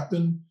the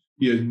captain.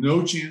 He has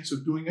no chance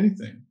of doing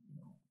anything.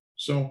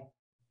 So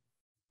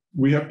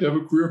we have to have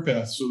a career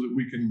path so that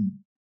we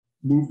can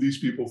move these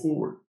people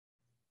forward.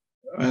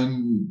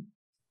 And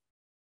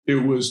it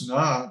was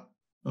not,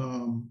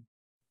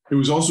 it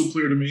was also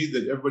clear to me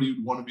that everybody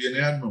would want to be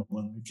an admiral,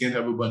 and we can't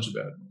have a bunch of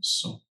admirals.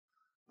 So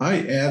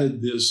I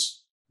added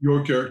this,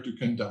 your character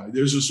can die.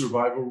 There's a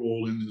survival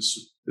role in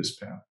this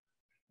path.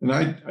 And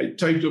I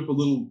typed up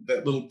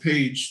that little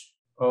page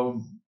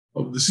of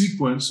the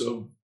sequence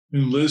of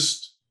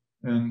enlist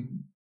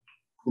and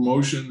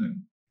promotion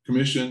and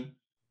commission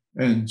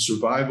and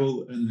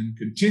survival and then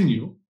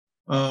continue.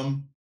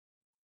 And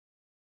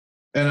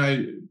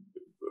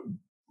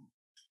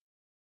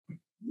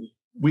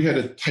we had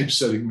a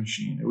typesetting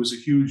machine. It was a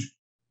huge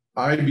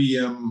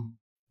IBM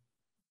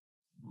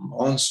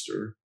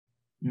monster,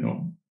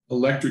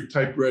 electric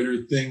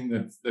typewriter thing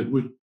that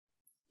would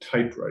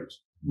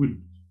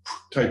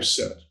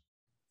typeset.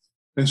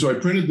 And so I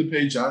printed the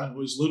page out. It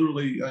was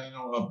literally,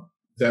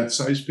 that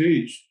size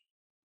page.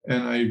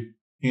 And I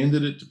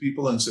handed it to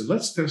people and said,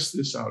 let's test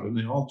this out. And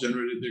they all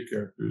generated their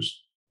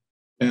characters.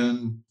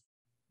 And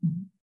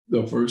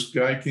the first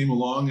guy came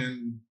along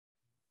and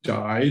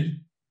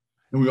died.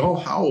 And we all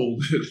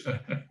howled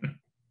at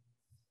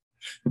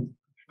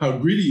how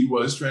greedy he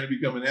was trying to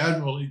become an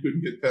admiral. He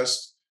couldn't get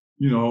past,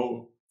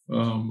 a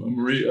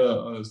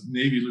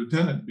Navy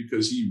lieutenant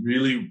because he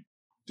really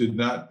did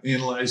not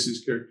analyze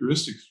his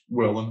characteristics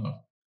well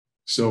enough.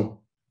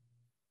 So,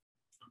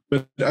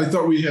 but I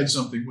thought we had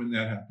something when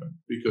that happened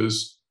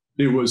because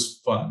it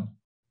was fun.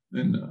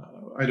 And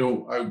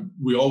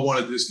we all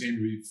wanted this game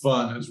to be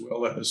fun as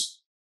well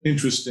as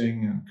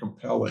interesting and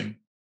compelling.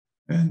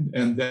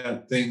 And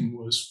that thing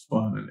was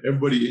fun, and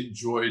everybody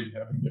enjoyed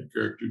having their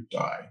character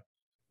die.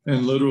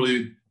 And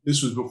literally,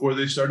 this was before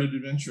they started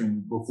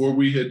adventuring, before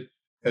we had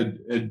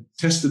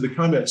tested the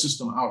combat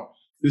system out.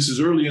 This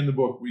is early in the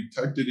book. We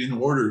typed it in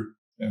order,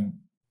 and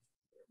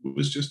it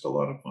was just a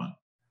lot of fun.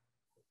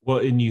 Well,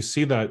 and you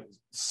see that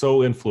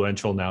so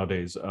influential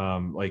nowadays.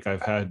 Like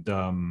I've had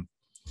a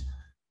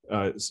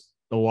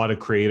lot of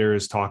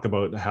creators talk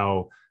about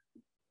how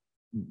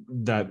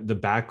that the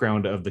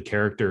background of the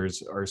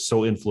characters are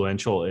so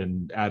influential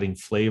in adding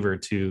flavor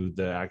to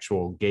the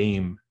actual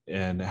game,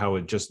 and how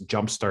it just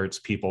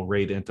jumpstarts people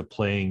right into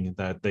playing,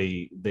 that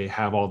they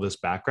have all this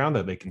background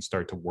that they can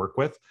start to work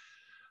with.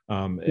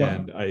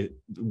 And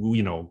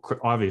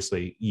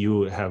obviously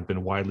you have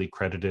been widely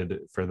credited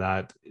for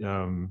that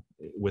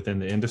within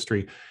the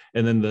industry.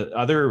 And then the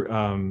other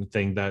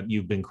thing that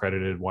you've been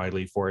credited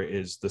widely for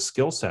is the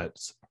skill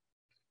sets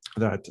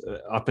that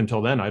up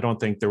until then, I don't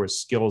think there was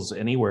skills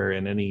anywhere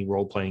in any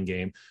role-playing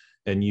game,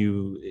 and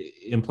you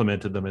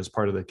implemented them as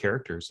part of the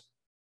characters.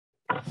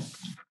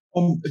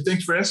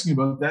 Thanks for asking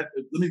about that.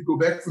 Let me go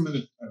back for a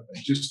minute.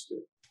 It just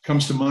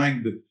comes to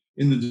mind that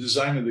in the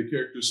design of the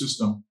character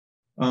system,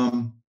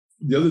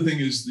 the other thing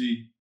is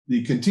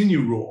the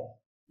continue role.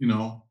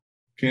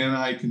 Can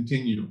I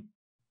continue?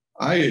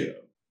 I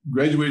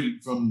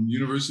graduated from the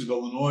University of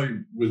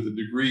Illinois with a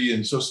degree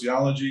in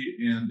sociology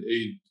and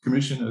a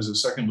commission as a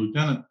second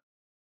lieutenant.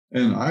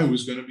 And I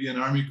was going to be an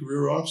Army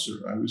career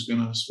officer. I was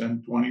going to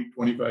spend 20,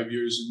 25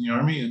 years in the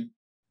Army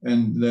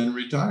and then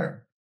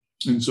retire.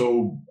 And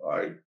so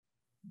I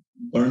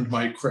learned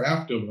my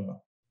craft of the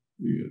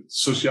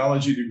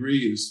sociology degree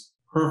is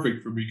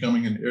perfect for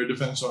becoming an air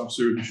defense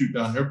officer to shoot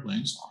down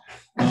airplanes.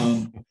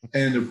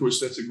 And of course,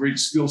 that's a great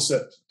skill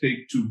set to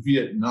take to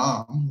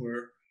Vietnam,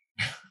 where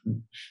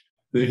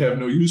they have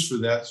no use for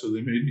that. So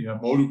they made me a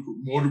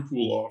motor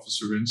pool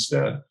officer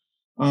instead.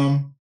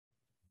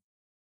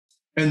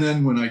 And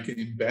then when I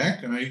came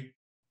back,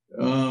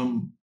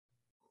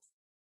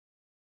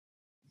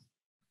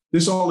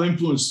 this all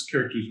influenced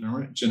character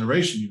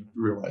generation, you have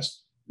to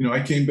realize.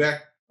 I came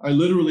back, I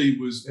literally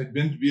had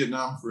been to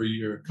Vietnam for a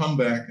year, come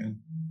back, and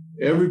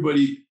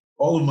everybody,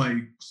 all of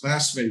my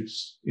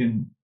classmates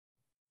in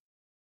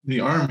the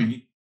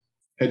Army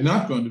had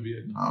not gone to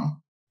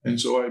Vietnam. And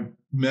so I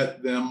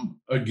met them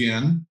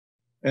again,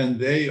 and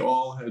they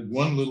all had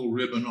one little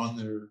ribbon on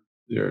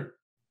their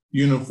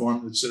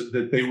uniform that said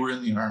that they were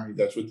in the Army.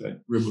 That's what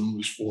that ribbon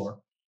was for.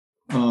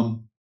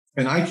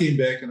 And I came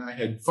back and I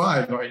had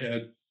 5. I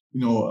had,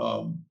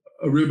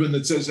 a ribbon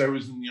that says I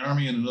was in the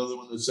Army, and another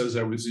one that says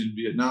I was in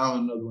Vietnam,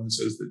 and another one that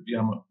says that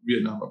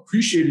Vietnam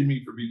appreciated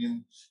me for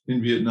being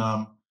in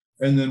Vietnam,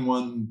 and then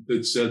one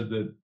that said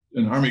that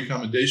an Army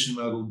Commendation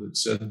Medal that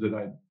said that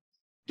I'd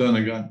done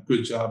a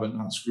good job and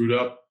not screwed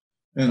up,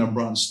 and a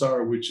Bronze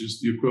Star, which is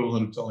the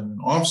equivalent of telling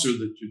an officer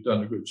that you've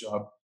done a good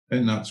job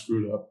and not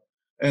screwed up.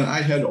 And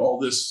I had all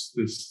this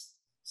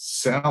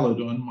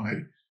salad on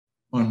my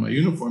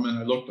uniform, and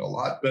I looked a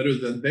lot better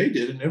than they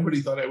did. And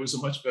everybody thought I was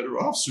a much better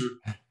officer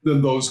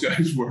than those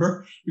guys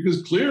were,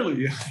 because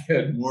clearly I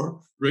had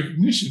more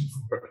recognition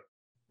for it.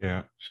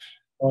 Yeah.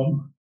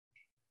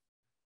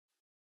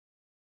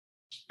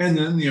 And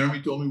then the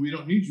Army told me, we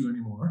don't need you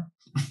anymore.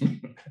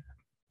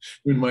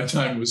 When my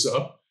time was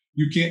up,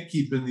 you can't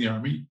keep in the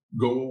Army,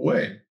 go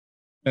away.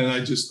 And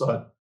I just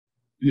thought,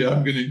 yeah,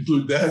 I'm going to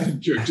include that in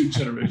character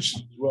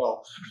generation as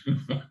well.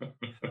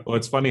 Well,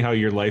 it's funny how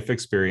your life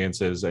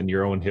experiences and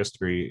your own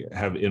history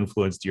have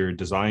influenced your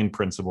design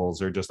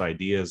principles or just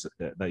ideas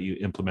that you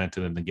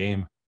implemented in the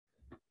game.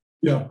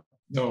 Yeah,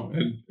 no,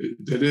 and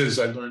it is.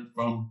 I learned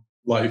from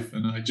life,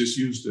 and I just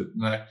used it,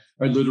 and I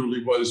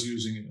literally was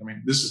using it. I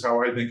mean, this is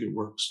how I think it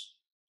works.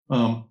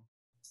 Another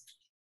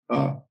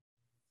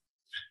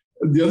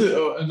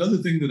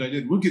thing that I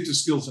did, we'll get to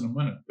skills in a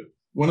minute, but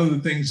one of the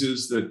things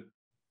is that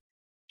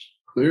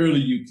clearly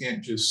you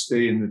can't just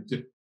stay in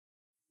the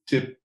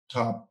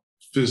tip-top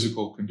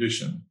physical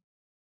condition.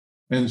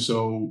 And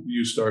so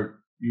you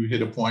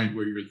hit a point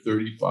where you're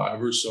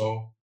 35 or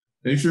so.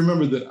 And if you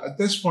remember that at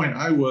this point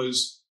I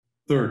was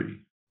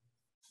 30,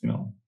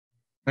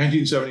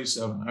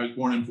 1977, I was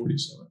born in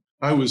 47.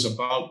 I was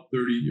about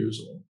 30 years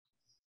old.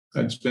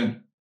 I'd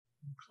spent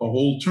a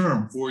whole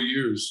term, 4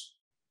 years,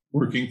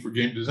 working for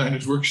Game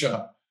Designers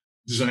Workshop,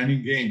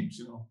 designing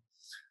games,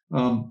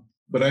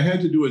 But I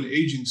had to do an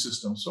aging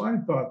system. So I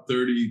thought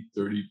 30,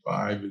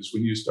 35 is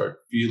when you start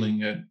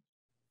feeling it.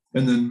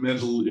 And then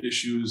mental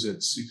issues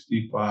at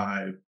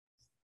 65.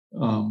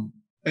 And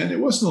it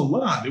wasn't a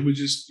lot. It was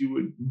just, you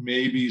would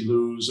maybe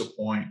lose a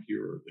point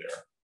here or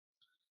there.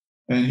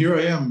 And here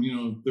I am,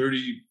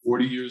 30,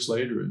 40 years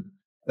later. And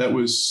that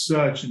was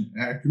such an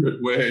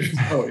accurate way of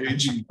how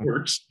aging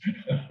works.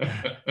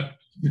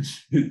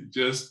 It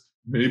just,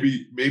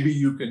 maybe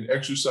you can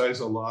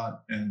exercise a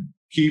lot and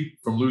keep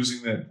from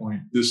losing that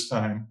point this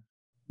time,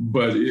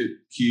 but it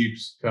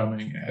keeps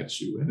coming at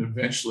you, and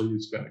eventually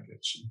it's going to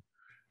get you.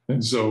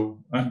 And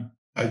so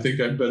I think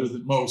I'm better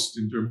than most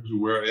in terms of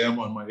where I am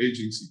on my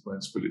aging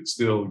sequence, but it's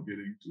still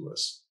getting to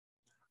us.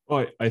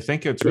 Well, I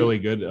think it's really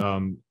good.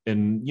 And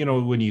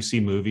when you see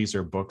movies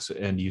or books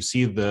and you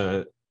see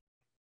the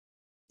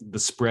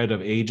spread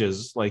of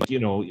ages, like,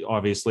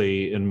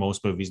 obviously in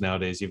most movies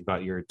nowadays, you've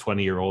got your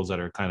 20-year-olds that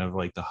are kind of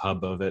like the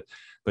hub of it,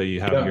 but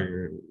you have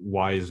your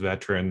wise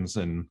veterans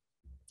and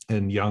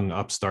young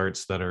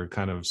upstarts that are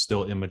kind of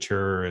still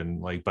immature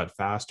and but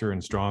faster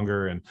and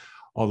stronger and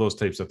all those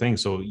types of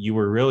things. So you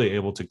were really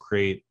able to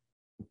create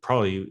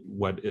probably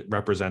what it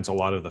represents a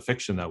lot of the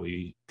fiction that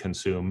we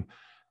consume,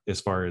 as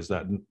far as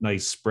that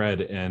nice spread.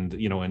 And,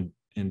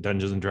 in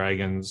Dungeons and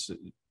Dragons,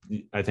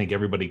 I think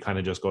everybody kind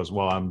of just goes,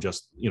 well, I'm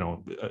just,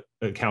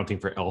 accounting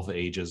for elf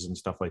ages and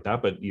stuff like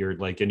that. But you're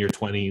like in your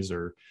 20s,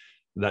 or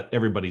that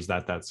everybody's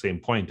at that same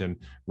point, and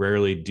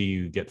rarely do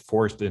you get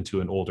forced into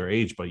an older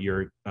age. But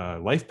your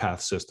life path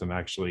system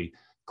actually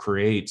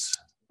creates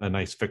a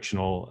nice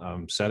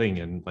fictional setting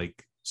and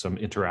some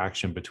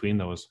interaction between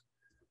those.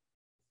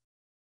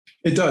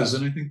 It does.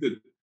 And I think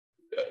that,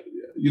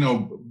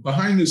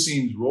 behind the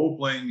scenes, role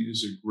playing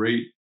is a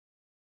great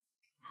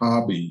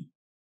hobby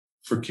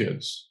for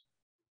kids,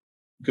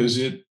 because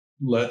it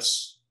let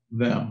us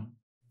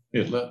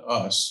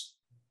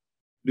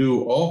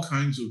do all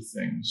kinds of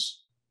things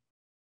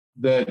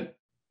that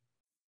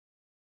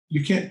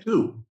you can't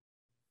do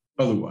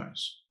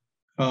otherwise.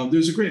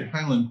 There's a great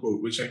Highland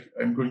quote, which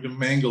I'm going to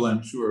mangle,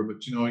 I'm sure,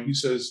 but, he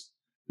says,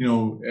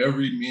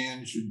 every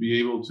man should be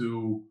able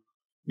to,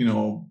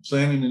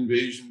 plan an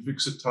invasion,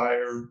 fix a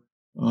tire,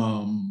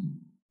 a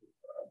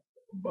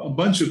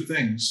bunch of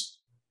things,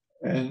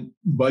 and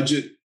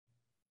budget.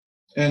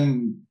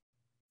 And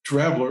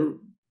Traveller,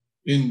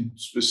 in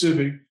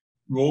specific,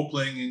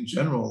 role-playing in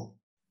general,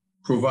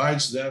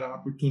 provides that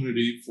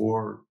opportunity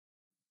for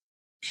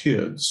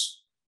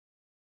kids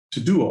to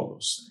do all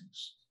those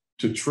things,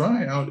 to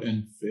try out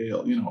and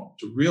fail,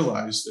 to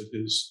realize that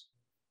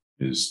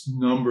his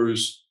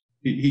numbers,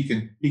 he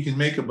can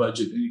make a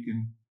budget, and he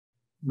can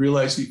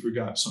realize he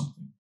forgot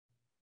something.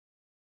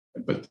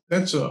 But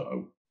that's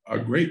a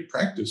great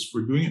practice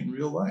for doing it in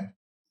real life.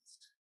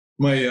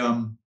 My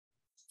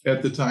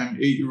at the time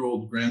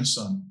 8-year-old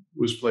grandson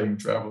was playing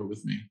Traveller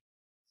with me,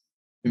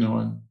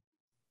 and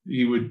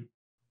he went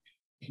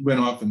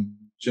off and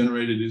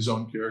generated his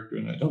own character,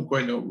 and I don't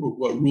quite know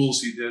what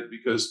rules he did,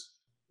 because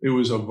it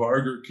was a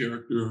Vargr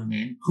character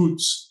named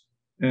Kutz,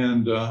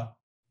 and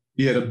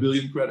he had 1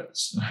 billion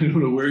credits. I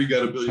don't know where he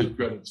got 1 billion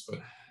credits, but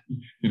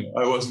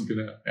I wasn't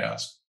going to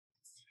ask.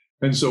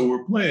 And so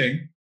we're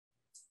playing,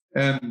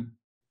 and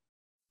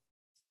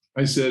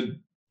I said,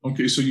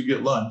 okay, so you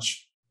get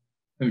lunch,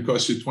 and it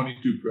costs you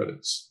 22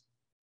 credits.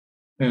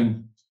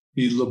 And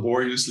he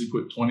laboriously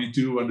put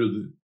 22 under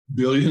the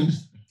billion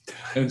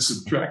and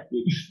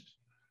subtracted.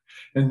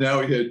 And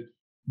now he had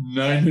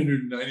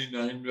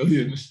 999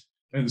 million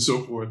and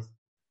so forth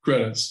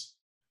credits,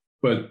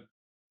 but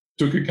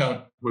took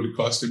account what it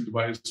cost him to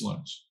buy his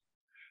lunch.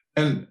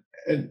 And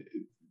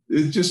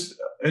it's just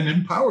an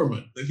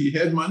empowerment that he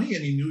had money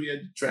and he knew he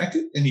had to track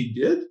it, and he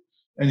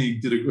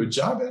did a good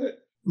job at it.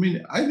 I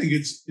mean, I think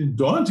it's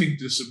daunting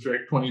to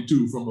subtract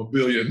 22 from 1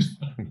 billion.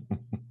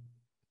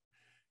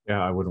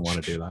 Yeah, I wouldn't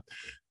want to do that.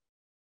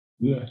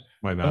 Yeah.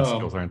 My math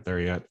skills aren't there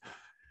yet.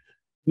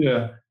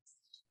 Yeah.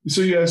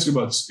 So you ask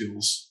about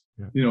skills.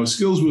 Yeah.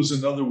 Skills was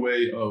another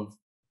way of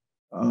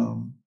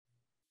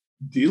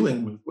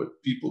dealing with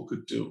what people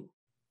could do.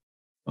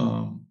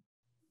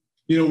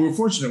 We're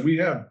fortunate. We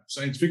have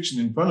science fiction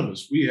in front of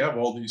us. We have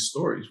all these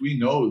stories. We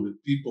know that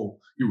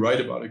you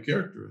write about a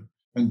character,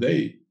 and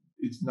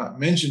it's not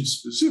mentioned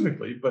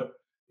specifically, but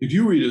if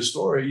you read a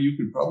story, you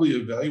could probably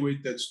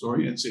evaluate that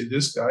story and say,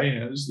 this guy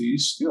has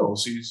these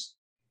skills.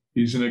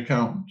 He's an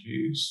accountant.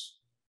 He's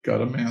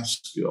got a math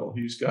skill.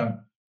 He's got,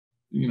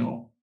 he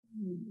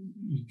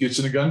gets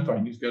in a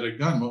gunfight. He's got a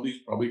gun. Well,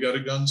 he's probably got a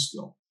gun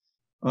skill.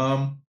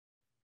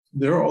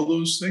 There are all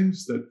those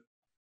things that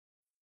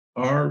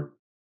are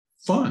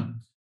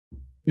fun,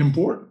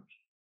 important,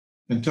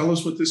 and tell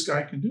us what this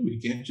guy can do. He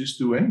can't just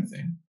do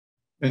anything.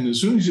 And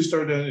as soon as you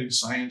start adding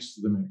science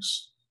to the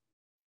mix,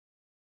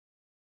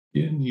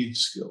 you need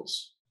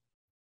skills.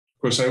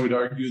 Of course, I would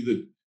argue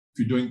that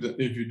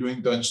if you're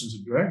doing Dungeons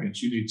and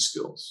Dragons, you need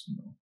skills.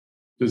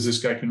 Does this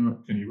guy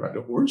can he ride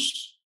a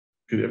horse?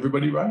 Could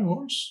everybody ride a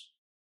horse?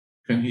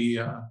 Can he?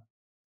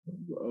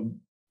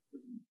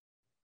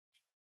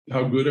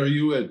 How good are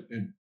you at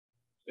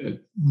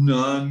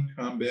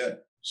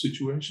non-combat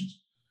situations?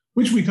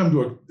 Which we come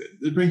to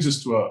it brings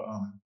us to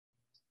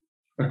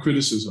a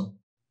criticism.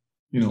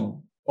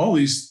 All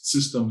these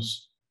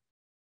systems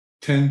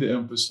tend to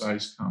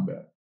emphasize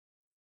combat.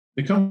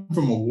 They come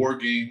from a war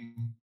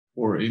game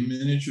or a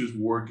miniatures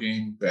war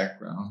game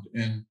background,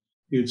 and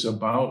it's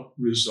about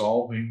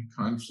resolving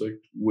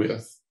conflict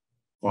with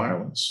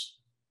violence.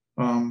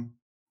 And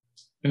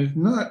it's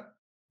not,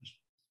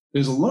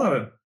 there's a lot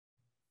of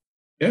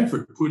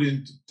effort put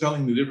into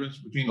telling the difference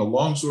between a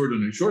long sword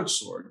and a short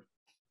sword,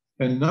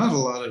 and not a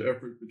lot of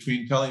effort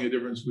between telling a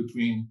difference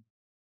between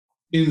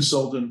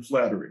insult and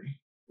flattery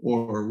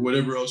or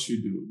whatever else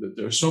you do. That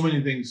there are so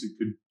many things that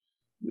could,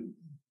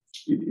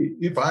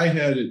 if I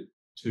had it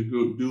to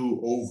go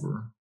do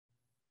over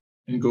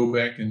and go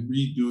back and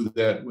redo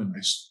that when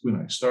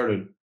I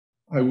started,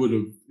 I would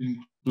have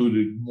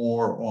included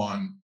more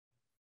on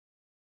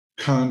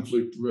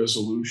conflict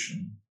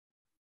resolution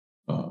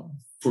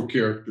for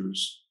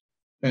characters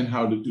and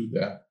how to do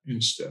that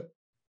instead.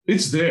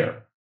 It's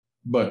there,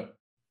 but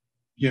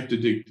you have to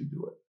dig to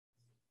do it.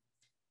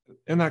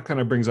 And that kind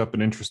of brings up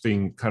an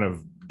interesting kind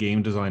of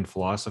game design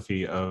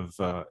philosophy of,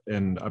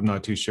 and I'm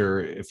not too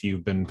sure if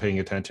you've been paying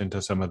attention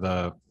to some of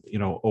the,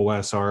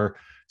 OSR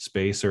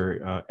space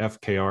or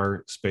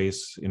FKR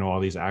space, all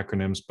these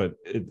acronyms, but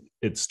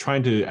it's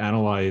trying to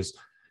analyze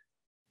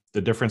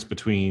the difference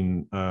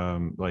between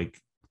like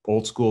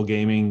old school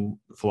gaming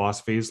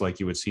philosophies like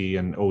you would see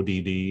in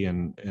ODD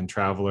and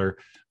Traveller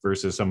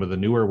versus some of the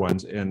newer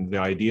ones. And the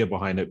idea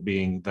behind it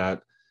being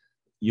that,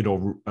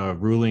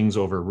 rulings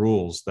over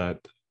rules, that,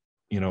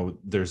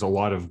 there's a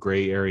lot of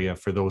gray area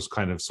for those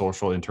kind of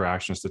social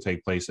interactions to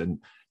take place. And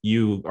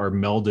you are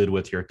melded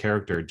with your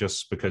character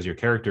just because your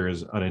character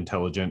is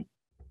unintelligent.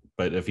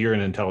 But if you're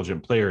an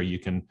intelligent player, you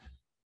can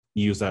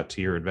use that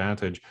to your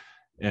advantage.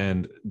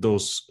 And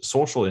those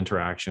social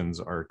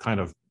interactions are kind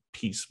of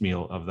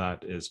piecemeal of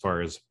that as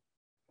far as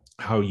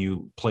how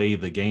you play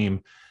the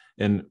game.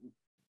 And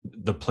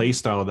the play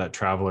style that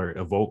Traveller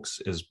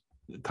evokes is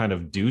kind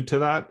of due to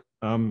that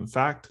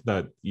fact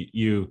that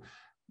you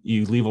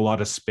leave a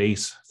lot of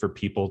space for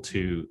people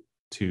to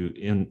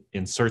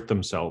insert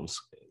themselves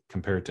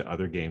compared to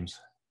other games.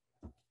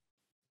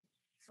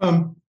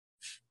 I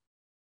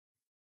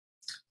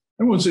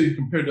won't say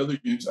compared to other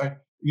games. I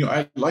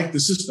like the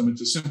system.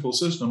 It's a simple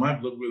system.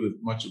 I've lived with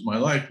it much of my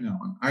life now,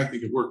 and I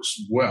think it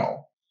works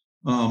well.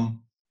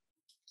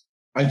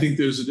 I think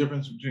there's a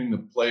difference between the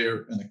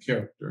player and the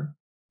character,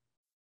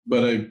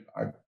 but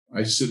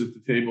I sit at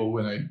the table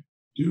when I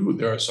do.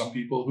 There are some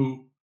people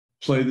who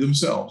play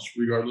themselves,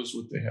 regardless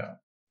of what they have.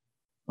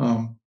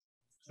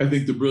 I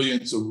think the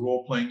brilliance of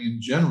role playing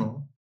in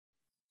general,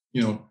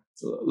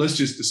 let's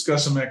just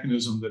discuss a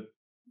mechanism that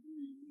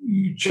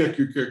you check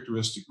your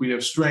characteristic. We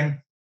have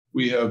strength,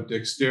 we have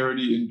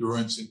dexterity,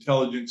 endurance,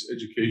 intelligence,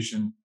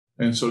 education,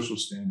 and social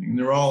standing. And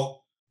they're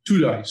all 2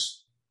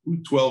 dice,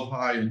 12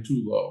 high and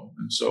 2 low.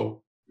 And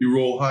so you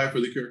roll high for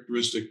the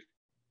characteristic,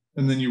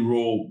 and then you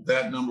roll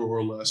that number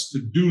or less to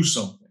do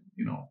something.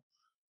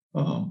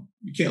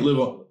 You can't live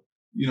up,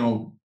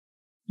 you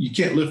you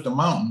can't lift a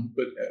mountain,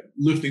 but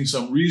lifting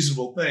some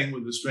reasonable thing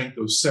with a strength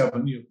of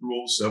 7, you have to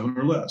roll 7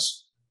 or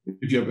less.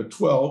 If you have a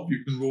 12,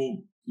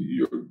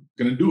 you're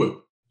going to do it.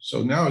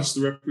 So now it's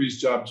the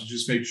referee's job to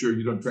just make sure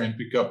you don't try and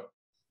pick up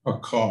a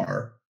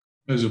car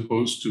as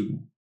opposed to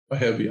a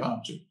heavy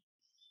object.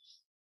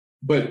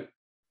 But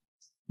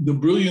the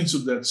brilliance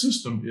of that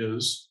system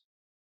is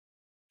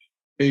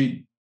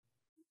I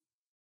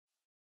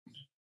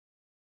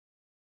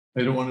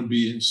don't want to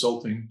be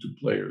insulting to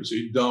players,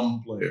 a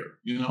dumb player,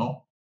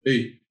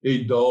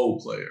 a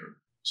dull player,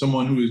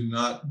 someone who is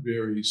not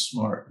very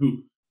smart,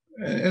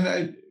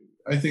 and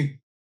I think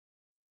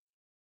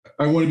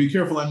I want to be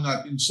careful I'm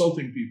not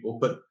insulting people,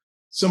 but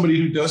somebody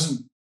who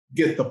doesn't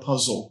get the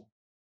puzzle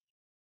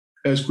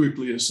as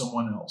quickly as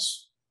someone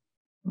else.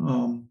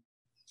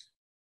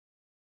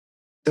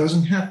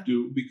 Doesn't have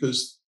to,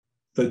 because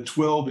the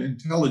 12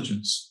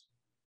 intelligence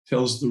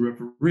tells the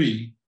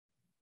referee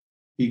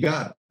he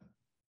got it.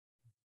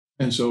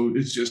 And so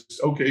it's just,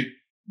 okay,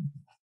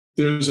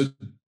 there's a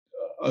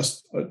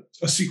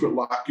secret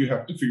lock you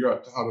have to figure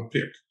out how to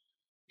pick.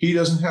 He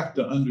doesn't have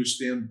to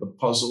understand the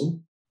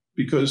puzzle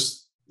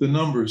because the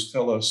numbers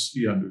tell us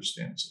he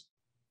understands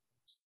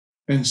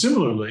it. And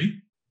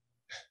similarly,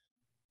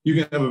 you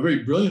can have a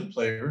very brilliant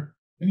player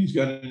and he's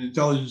got an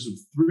intelligence of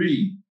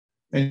 3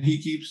 and he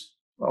keeps,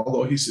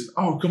 although he says,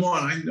 oh, come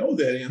on, I know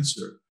that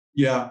answer.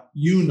 Yeah,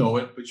 you know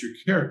it, but your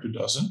character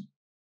doesn't.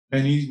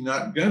 And he's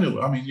not going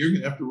to. I mean, you're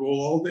going to have to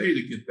roll all day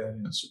to get that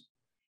answer.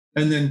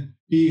 And then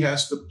he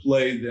has to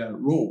play that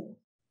role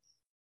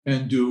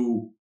and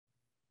do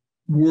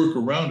work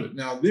around it.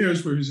 Now,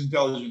 there's where his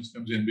intelligence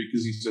comes in,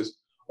 because he says,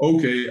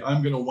 okay,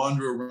 I'm going to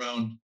wander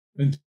around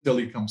until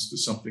he comes to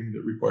something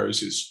that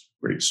requires his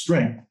great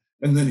strength.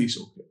 And then he's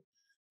okay.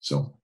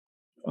 So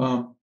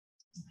I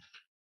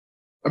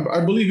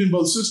believe in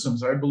both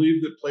systems. I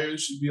believe that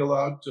players should be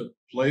allowed to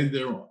play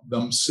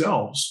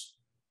themselves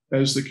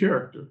as the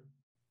character.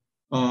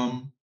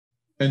 And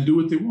do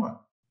what they want.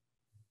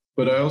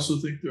 But I also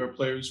think there are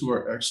players who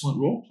are excellent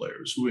role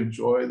players who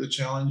enjoy the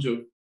challenge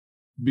of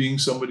being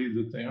somebody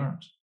that they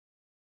aren't.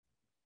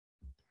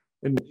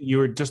 And you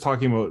were just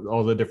talking about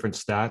all the different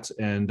stats,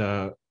 and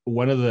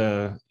one of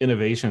the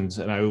innovations,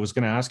 and I was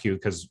going to ask you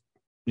because,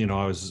 I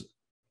was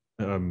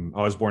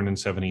born in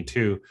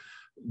 1972,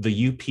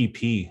 the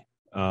UPP,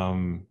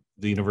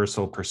 the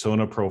Universal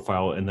Persona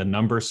Profile, and the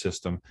number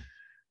system.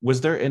 Was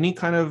there any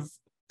kind of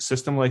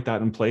system like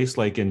that in place,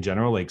 like in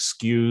general, like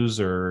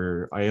SKUs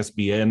or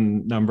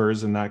ISBN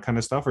numbers and that kind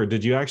of stuff? Or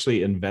did you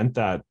actually invent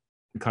that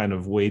kind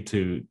of way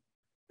to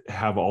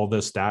have all the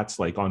stats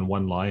like on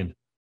one line?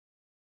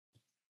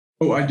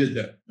 Oh, I did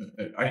that.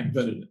 I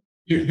invented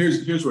it.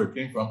 Here's where it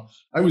came from.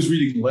 I was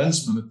reading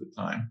Lensman at the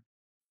time,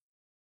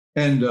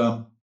 and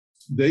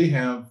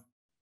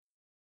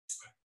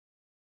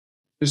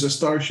there's a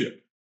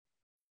starship,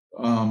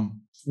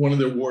 one of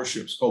their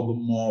warships called the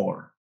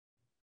Mauler,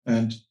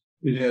 and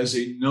it has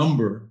a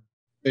number,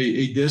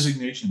 a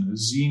designation, a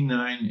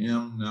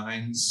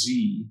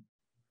Z9M9Z.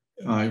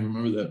 I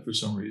remember that for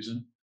some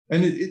reason.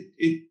 And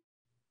it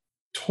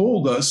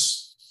told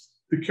us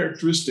the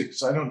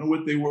characteristics. I don't know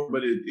what they were,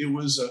 but it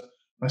was a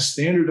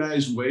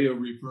standardized way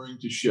of referring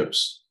to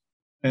ships.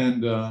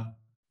 And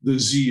the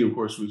Z, of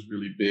course, was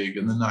really big,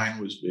 and the 9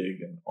 was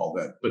big and all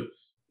that. But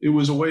it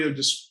was a way of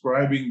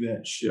describing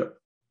that ship.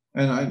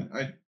 And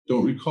I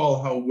don't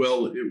recall how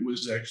well it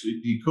was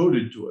actually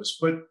decoded to us,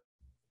 but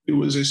it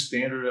was a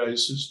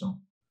standardized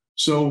system.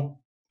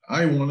 So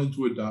I wanted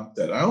to adopt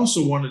that. I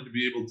also wanted to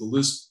be able to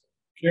list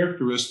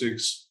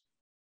characteristics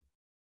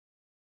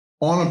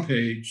on a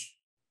page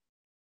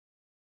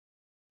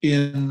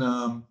in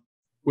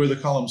where the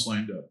columns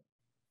lined up,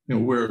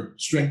 where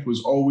strength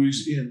was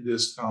always in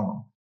this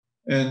column.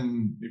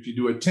 And if you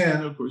do a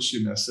 10, of course,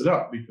 you mess it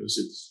up because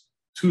it's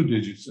 2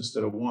 digits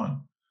instead of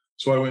 1.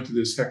 So I went to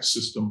this hex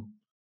system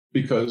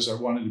because I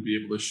wanted to be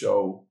able to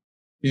show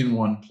in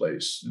one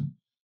place. And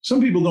some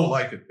people don't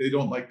like it. They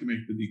don't like to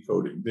make the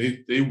decoding.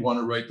 They want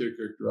to write their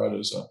character out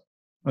as an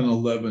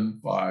 11,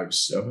 5,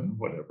 7,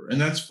 whatever.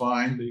 And that's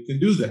fine. They can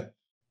do that.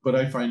 But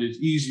I find it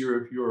easier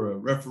if you're a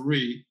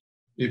referee,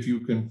 if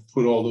you can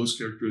put all those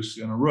characteristics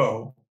in a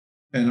row.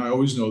 And I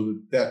always know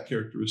that that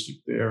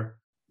characteristic there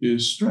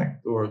is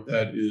strength, or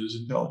that is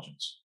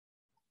intelligence.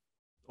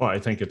 Well, I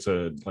think it's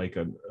a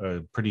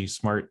pretty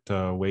smart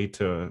way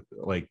to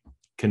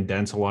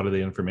condense a lot of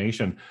the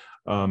information.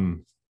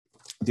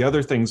 The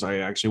other things I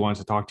actually wanted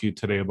to talk to you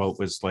today about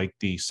was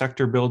the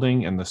sector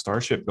building and the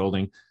starship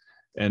building,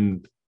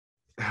 and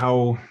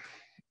how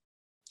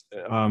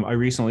I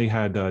recently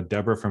had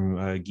Deborah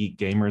from Geek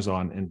Gamers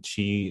on, and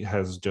she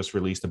has just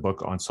released a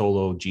book on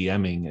solo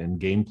GMing and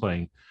game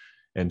playing.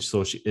 And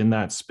so in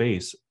that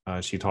space,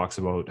 she talks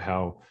about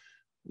how,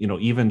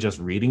 even just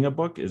reading a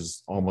book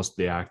is almost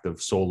the act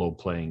of solo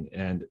playing.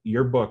 And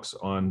your books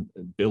on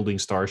building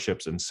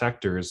starships and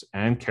sectors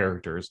and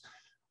characters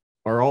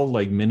are all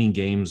like mini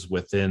games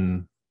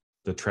within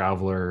the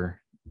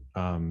Traveller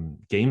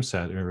game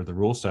set or the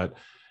rule set.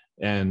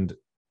 And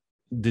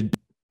did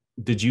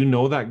you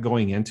know that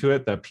going into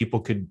it, that people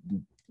could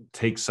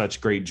take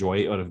such great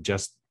joy out of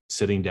just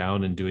sitting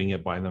down and doing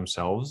it by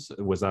themselves?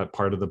 Was that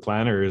part of the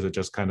plan, or is it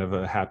just kind of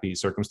a happy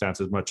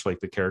circumstances, much like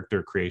the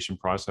character creation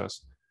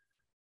process?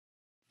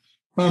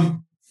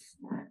 Um,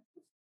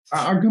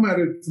 I'll come at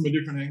it from a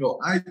different angle.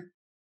 I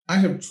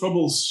have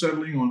trouble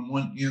settling on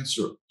one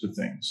answer to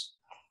things,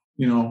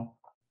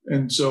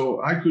 and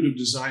so I could have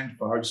designed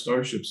 5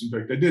 starships. In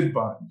fact, I did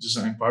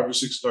design 5 or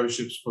 6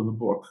 starships for the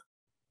book.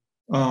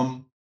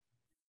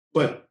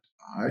 But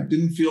I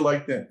didn't feel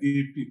like that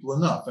gave people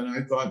enough. And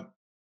I thought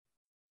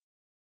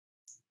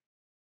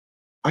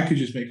I could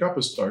just make up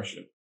a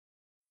starship.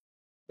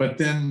 But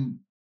then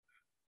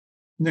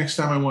next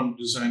time I wanted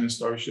to design a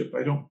starship,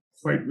 I don't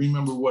quite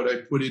remember what I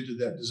put into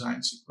that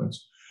design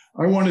sequence.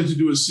 I wanted to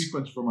do a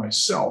sequence for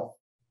myself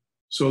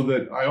so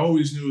that I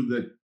always knew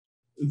that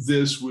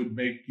this would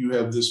make you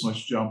have this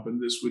much jump,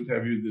 and this would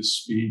have you this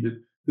speed,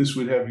 and this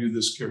would have you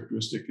this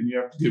characteristic, and you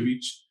have to give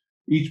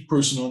each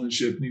person on the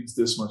ship needs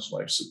this much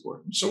life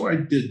support. And so I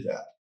did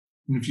that.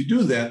 And if you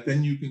do that,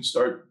 then you can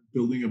start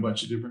building a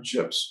bunch of different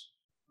ships.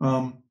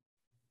 But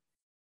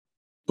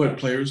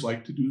players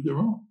like to do their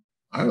own.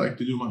 I like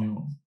to do my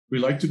own. We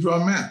like to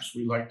draw maps.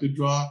 We like to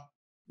draw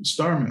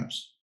star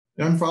maps.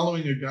 I'm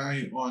following a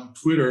guy on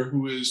Twitter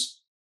who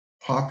is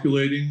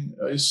populating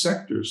a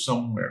sector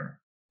somewhere.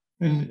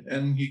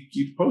 And he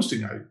keeps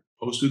posting. I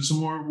posted some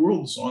more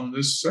worlds on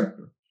this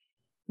sector.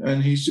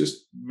 And he's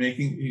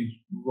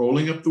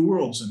rolling up the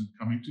worlds and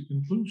coming to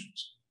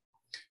conclusions.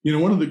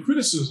 One of the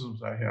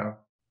criticisms I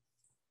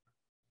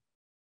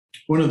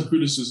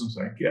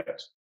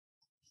get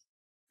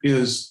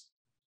is,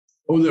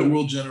 that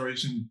world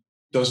generation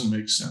doesn't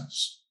make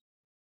sense.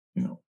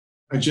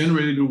 I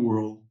generated a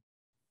world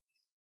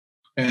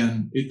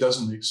and it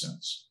doesn't make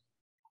sense.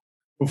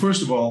 Well,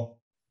 first of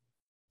all,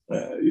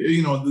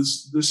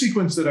 the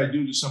sequence that I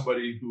do to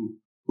somebody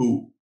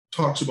who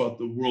talks about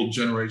the world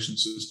generation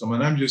system,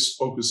 and I'm just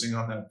focusing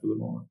on that for the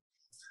moment.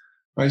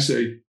 I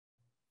say,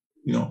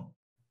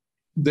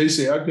 they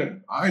say, I've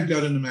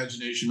got an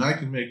imagination. I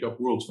can make up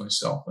worlds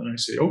myself. And I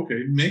say,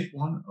 okay, make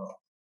one up.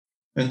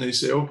 And they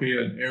say, okay,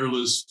 an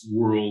airless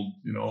world,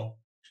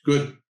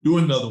 good. Do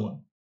another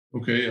one.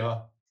 Okay,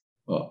 a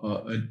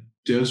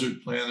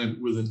desert planet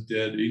with a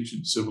dead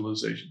ancient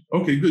civilization.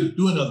 Okay, good.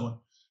 Do another one.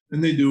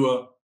 And they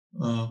do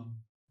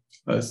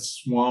a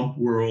swamp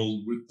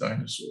world with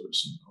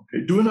dinosaurs.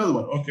 Okay, do another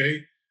one.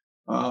 Okay,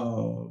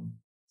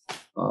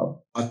 a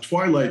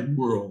twilight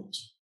world,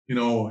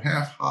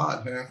 half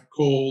hot, half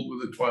cold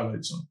with a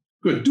twilight zone.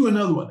 Good, do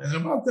another one. And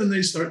about then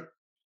they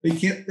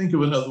can't think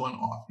of another one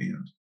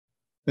offhand.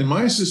 And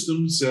my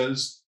system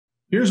says,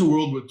 here's a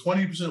world with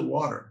 20%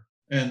 water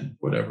and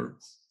whatever.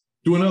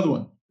 Do another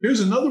one.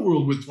 Here's another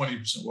world with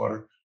 20%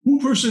 water.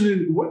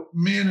 What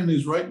man in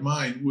his right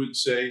mind would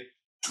say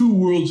 2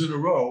 worlds in a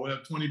row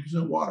have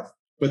 20% water?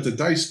 But the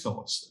dice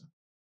tell us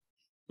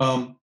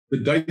that. The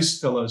dice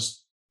tell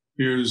us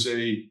here's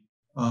a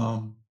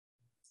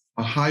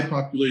high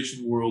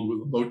population world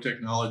with low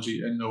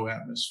technology and no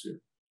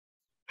atmosphere.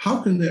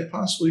 How can that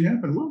possibly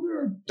happen? Well, there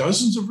are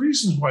dozens of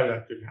reasons why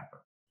that could happen.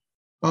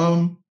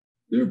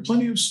 There are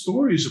plenty of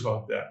stories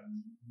about that.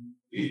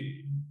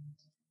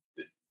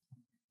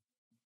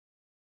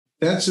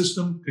 That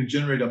system can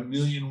generate 1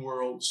 million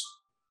worlds,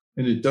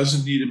 and it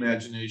doesn't need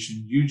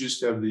imagination. You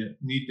just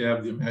need to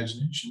have the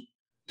imagination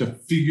to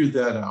figure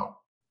that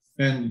out.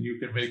 And you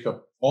can make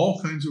up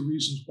all kinds of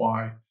reasons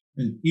why,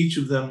 and each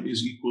of them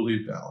is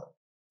equally valid.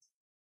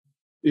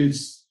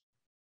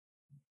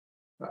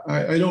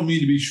 I don't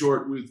mean to be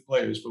short with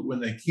players, but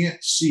when they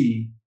can't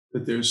see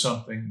that there's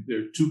something,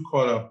 they're too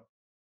caught up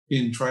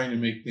in trying to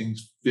make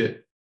things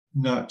fit,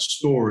 not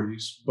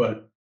stories,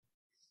 but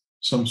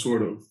some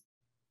sort of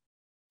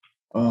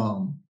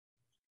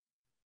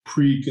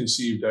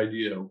preconceived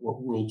idea of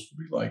what worlds would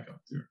be like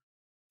out there.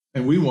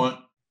 And we want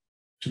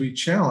to be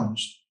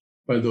challenged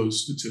by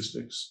those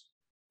statistics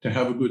to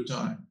have a good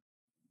time.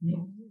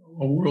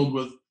 A world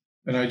with,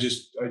 and I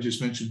just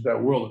mentioned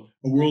that world,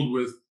 a world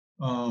with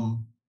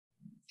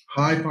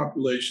high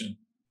population,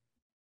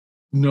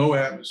 no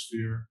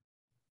atmosphere,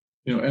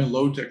 and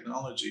low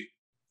technology,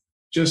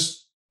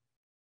 just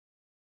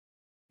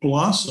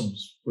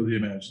blossoms for the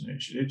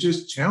imagination. It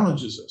just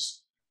challenges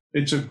us.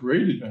 It's a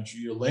great adventure.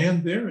 You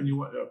land there and you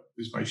want,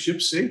 is my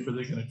ship safe? Are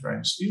they going to try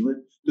and steal it?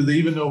 Do they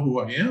even know who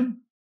I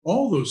am?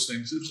 All those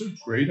things. It's a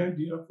great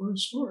idea for a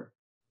story.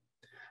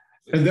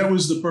 And that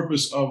was the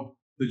purpose of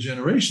the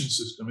generation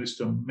system, is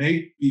to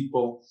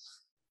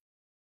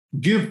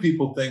give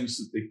people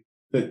things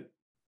that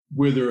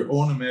where their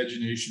own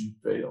imagination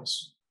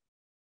fails,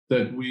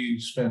 that we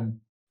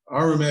spend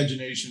our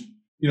imagination,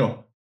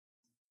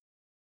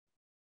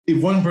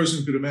 if one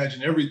person could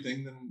imagine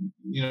everything, then,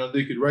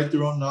 they could write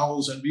their own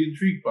novels and be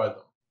intrigued by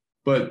them.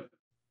 But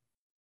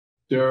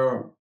there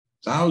are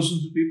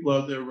thousands of people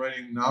out there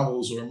writing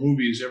novels or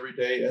movies every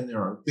day, and there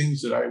are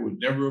things that I would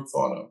never have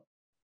thought of.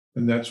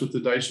 And that's what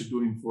the dice are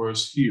doing for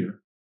us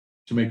here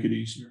to make it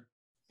easier.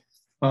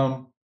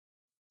 I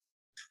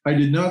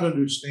did not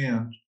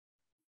understand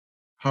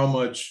how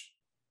much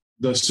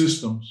the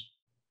systems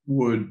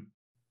would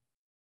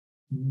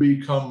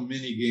become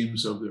mini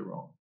games of their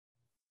own.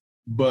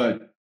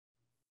 But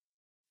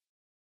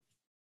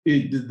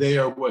they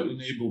are what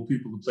enable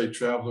people to play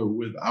Traveller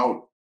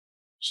without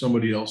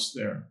somebody else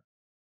there.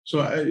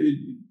 So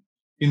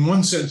in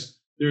one sense,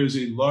 there is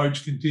a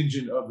large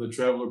contingent of the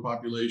Traveller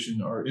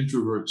population are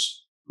introverts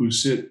who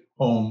sit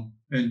home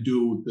and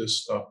do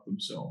this stuff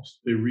themselves.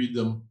 They read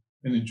them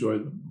and enjoy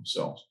them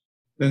themselves.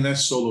 Then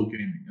that's solo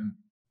gaming. And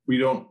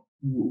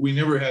we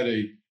never had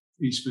a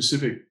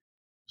specific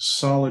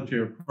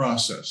solitaire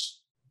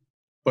process,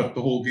 but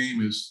the whole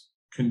game is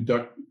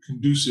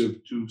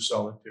conducive to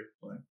solitaire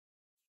play.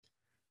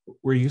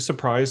 Were you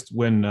surprised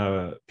when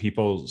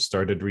people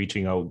started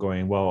reaching out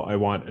going, well, I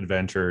want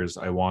adventures,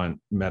 I want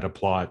meta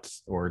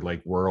plots or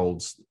like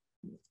worlds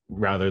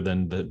rather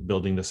than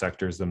building the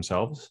sectors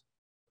themselves?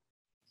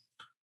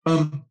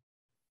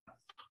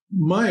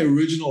 My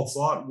original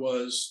thought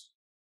was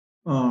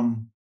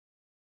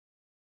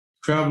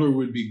Traveller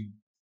would be,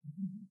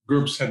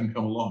 GURPS hadn't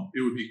come along.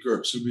 It would be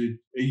GURPS. It would be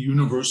a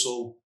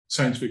universal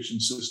science fiction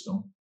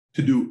system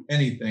to do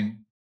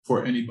anything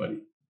for anybody.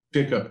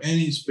 Pick up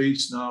any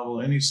space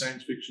novel, any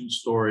science fiction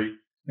story,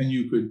 and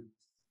you could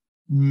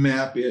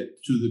map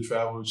it to the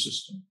Traveller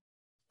system.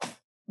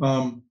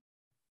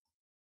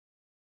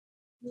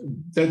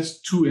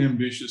 That's too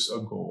ambitious a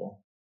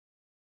goal.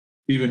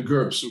 Even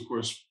GURPS, of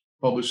course,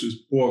 publishes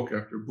book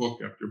after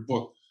book after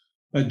book,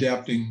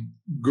 adapting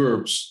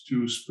GURPS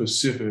to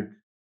specific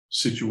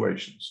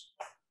situations.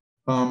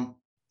 There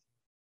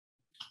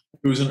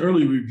was an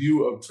early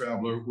review of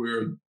Traveller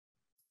where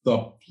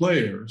the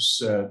player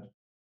said,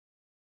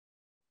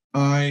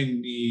 I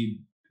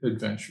need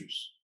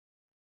adventures.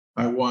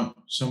 I want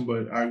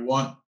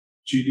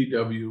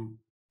GDW.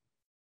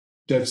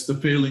 That's the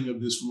failing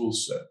of this rule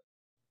set,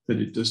 that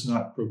it does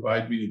not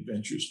provide me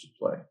adventures to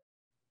play.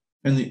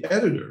 And the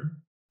editor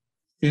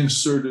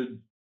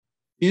inserted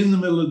in the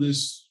middle of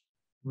this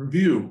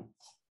review,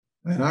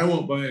 and I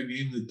won't buy a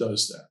game that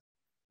does that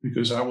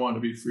because I want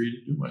to be free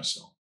to do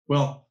myself.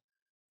 Well,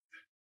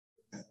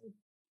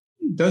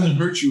 it doesn't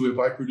hurt you if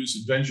I produce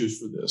adventures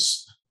for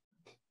this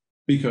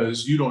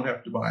because you don't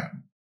have to buy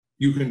them.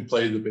 You can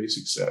play the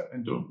basic set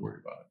and don't worry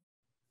about it.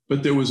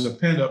 But there was a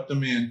pent-up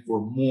demand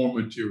for more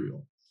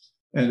material.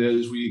 And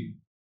if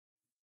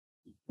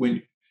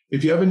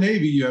you have a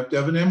navy, you have to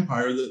have an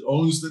empire that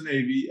owns the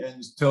navy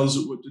and tells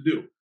it what to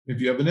do. If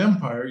you have an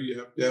empire, you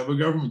have to have a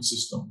government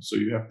system. So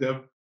you have to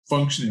have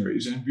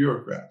functionaries and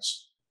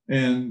bureaucrats.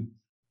 And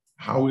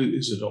how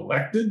is it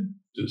elected?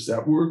 Does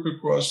that work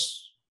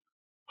across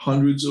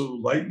hundreds of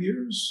light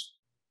years?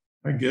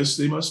 I guess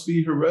they must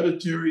be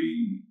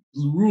hereditary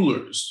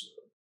rulers.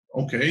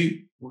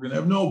 Okay, we're going to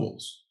have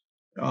nobles.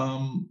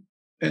 And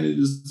it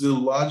is the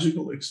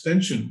logical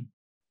extension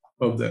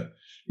of that.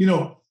 You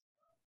know,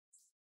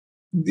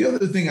 the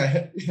other thing I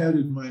had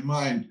in my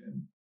mind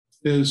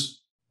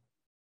is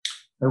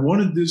I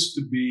wanted this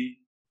to be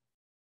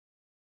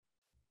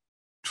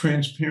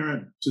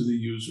transparent to the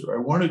user. I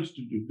wanted it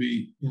to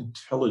be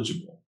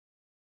intelligible.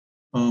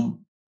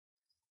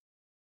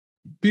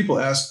 People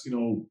ask,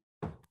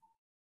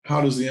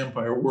 how does the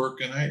empire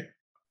work? And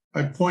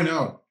I point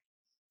out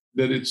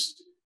that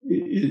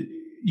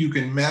you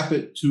can map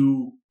it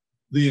to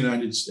the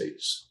United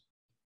States.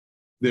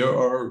 There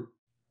are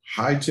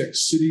high-tech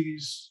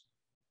cities.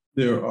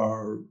 There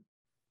are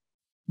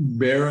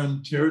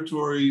barren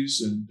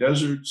territories and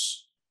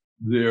deserts.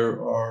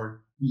 There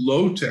are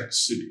low-tech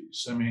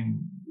cities. I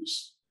mean,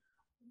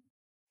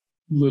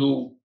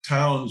 little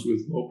towns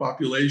with low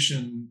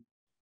population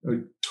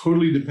are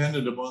totally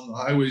dependent upon the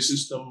highway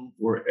system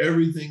for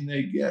everything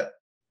they get.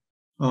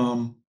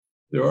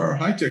 There are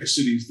high-tech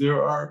cities.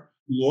 There are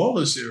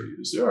lawless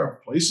areas. There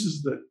are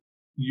places that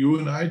you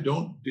and I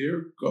don't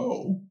dare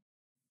go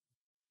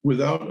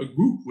without a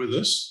group with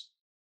us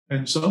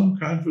and some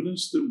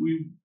confidence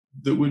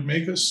that would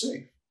make us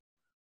safe.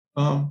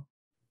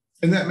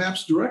 And that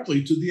maps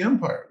directly to the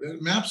empire.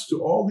 That maps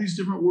to all these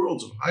different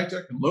worlds of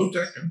high-tech and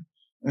low-tech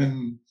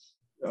and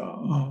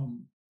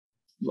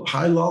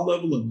high law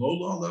level and low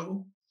law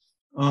level,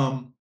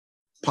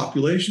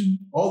 population,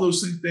 all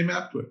those things, they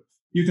map to it.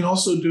 You can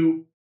also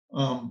do,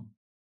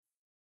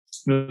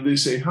 they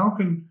say, how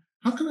can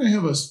I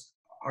have a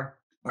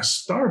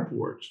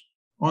starport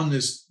on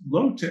this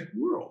low-tech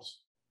world?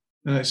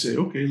 And I say,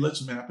 okay,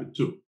 let's map it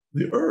to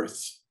the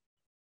Earth.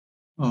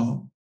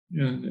 And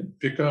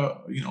pick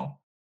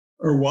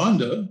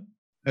Rwanda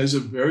has a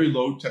very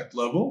low tech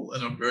level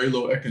and a very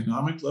low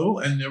economic level,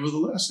 and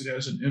nevertheless, it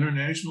has an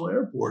international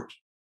airport,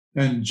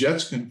 and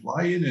jets can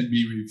fly in and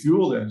be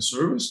refueled and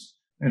serviced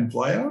and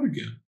fly out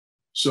again.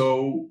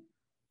 So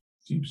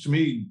it seems to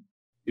me,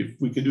 if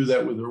we can do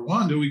that with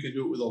Rwanda, we can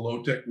do it with a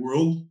low tech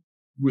world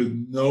with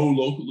no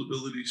local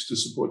abilities to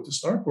support the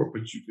starport,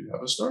 but you could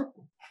have a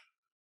starport.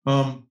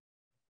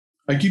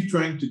 I keep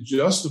trying to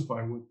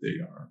justify what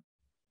they are,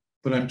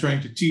 but I'm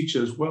trying to teach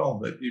as well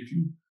that if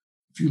you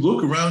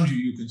look around you,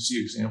 you can see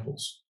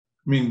examples.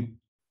 I mean,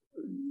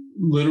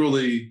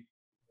 literally,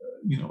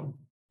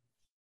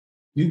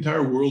 the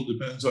entire world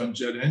depends on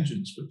jet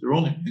engines, but they're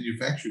only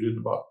manufactured in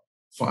about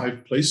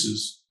 5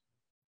 places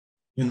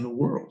in the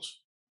world.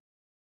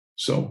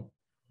 So,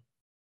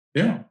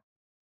 yeah.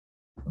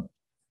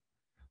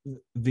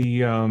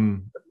 The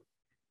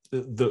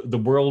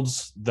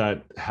worlds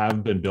that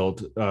have been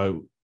built,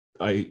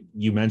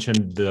 you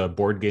mentioned the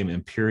board game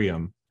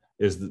Imperium.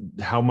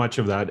 How much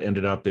of that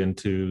ended up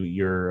into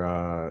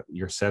your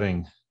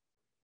setting,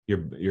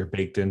 your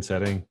baked in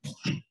setting?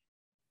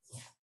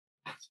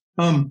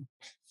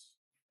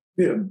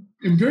 Yeah,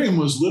 Imperium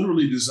was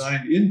literally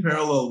designed in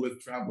parallel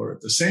with Traveller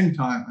at the same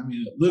time. I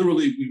mean,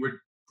 literally, we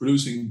were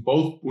producing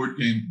both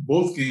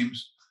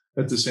games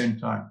at the same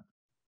time.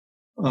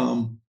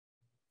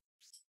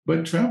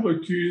 But Traveller,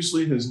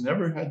 curiously, has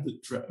never had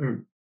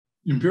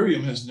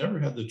Imperium has never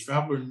had the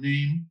Traveller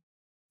name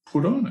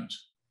put on it.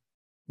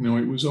 You know,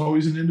 it was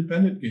always an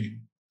independent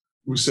game.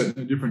 It was set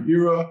in a different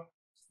era.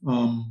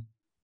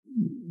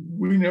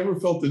 We never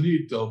felt the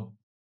need to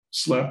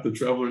slap the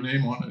Traveller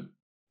name on it.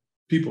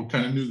 People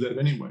kind of knew that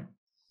anyway.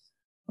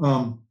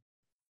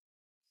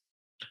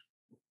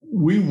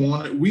 We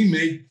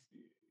made,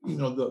 you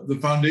know, the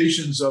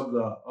foundations of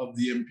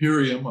the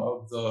Imperium,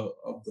 of the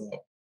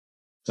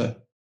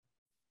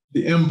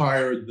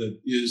empire that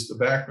is the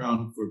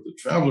background for the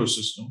Traveller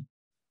system.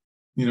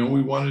 You know,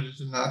 we wanted it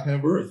to not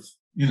have Earth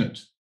in it.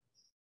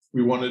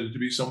 We wanted it to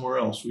be somewhere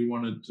else. We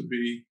wanted it to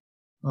be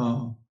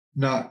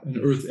not an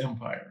Earth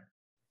empire.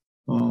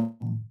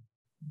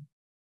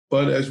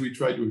 But as we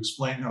tried to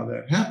explain how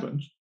that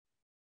happened,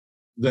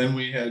 then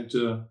we had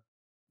to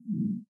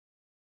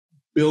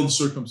build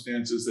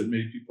circumstances that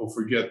made people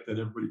forget that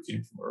everybody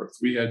came from Earth.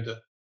 We had to,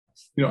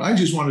 you know, I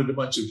just wanted a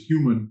bunch of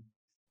human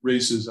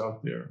races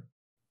out there.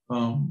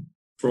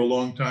 For a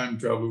long time,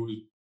 Traveller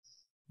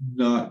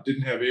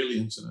didn't have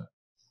aliens in it.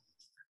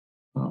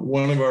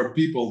 One of our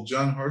people,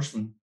 John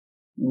Harshman,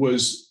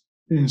 was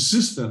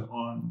insistent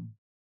on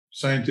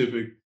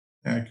scientific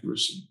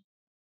accuracy.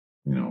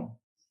 You know,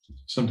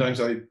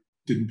 sometimes I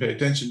didn't pay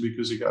attention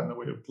because it got in the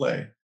way of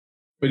play.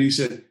 But he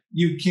said,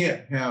 you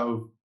can't have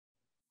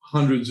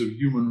hundreds of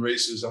human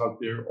races out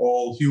there,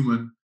 all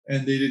human,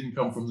 and they didn't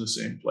come from the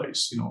same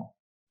place. You know,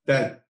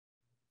 that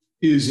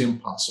is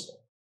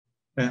impossible.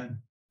 And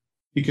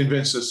he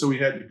convinced us, so we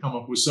had to come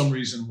up with some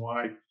reason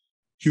why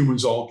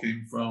humans all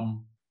came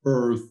from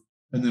Earth,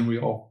 and then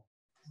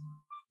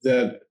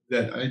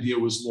that idea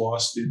was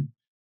lost in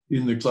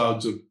the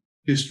clouds of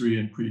history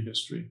and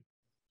prehistory.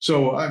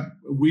 So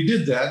we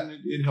did that, and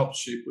it helped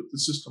shape what the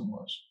system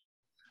was.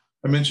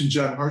 I mentioned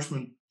John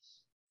Harshman.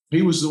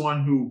 He was the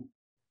one who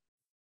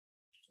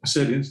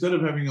said, instead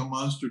of having a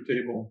monster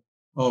table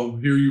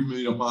of here you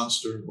made a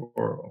monster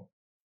or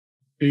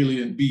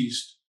alien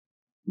beast,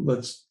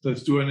 let's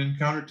do an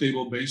encounter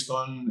table based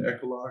on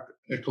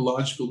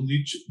ecological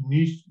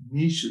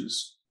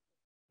niches.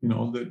 You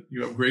know, that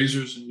you have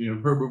grazers and you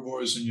have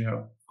herbivores and you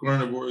have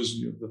carnivores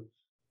and you have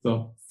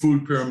the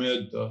food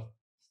pyramid,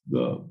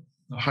 the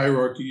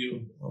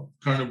hierarchy of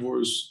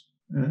carnivores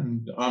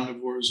and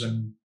omnivores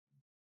and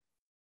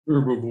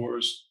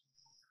herbivores,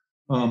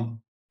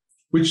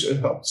 which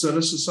helped set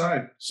us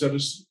aside,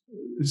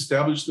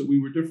 establish that we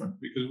were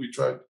different, because we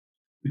tried.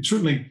 It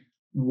certainly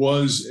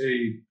was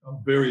a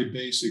very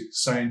basic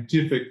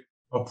scientific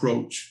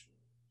approach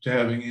to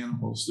having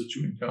animals that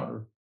you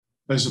encounter,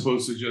 as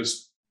opposed to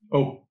just,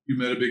 oh, you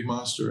met a big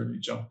monster and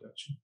he jumped at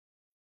you.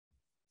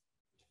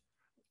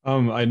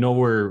 I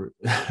know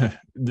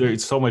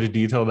there's so much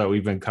detail that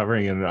we've been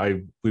covering,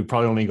 and we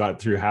probably only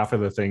got through half of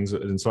the things,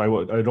 and so I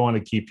don't want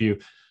to keep you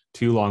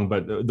too long.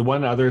 But the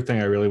one other thing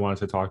I really wanted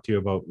to talk to you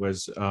about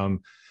was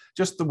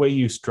just the way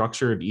you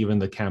structured even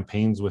the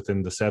campaigns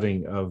within the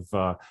setting of,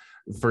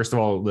 first of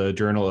all, the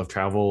Journal of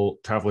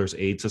Travelers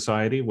Aid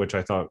Society, which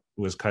I thought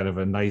was kind of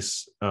a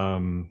nice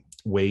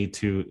way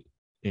to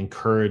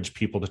encourage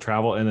people to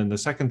travel. And then the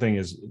second thing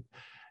is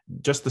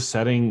just the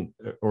setting,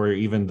 or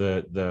even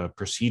the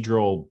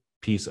procedural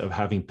piece of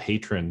having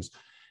patrons,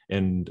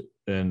 and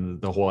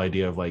the whole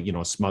idea of, like, you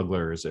know,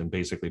 smugglers and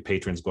basically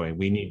patrons going,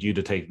 we need you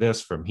to take this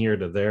from here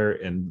to there,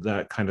 and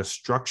that kind of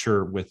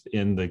structure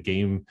within the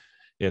game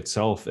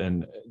itself.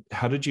 And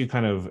how did you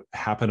kind of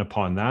happen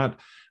upon that?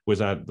 Was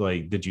that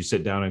like, did you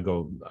sit down and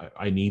go,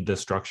 I need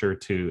this structure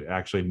to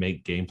actually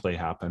make gameplay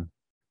happen?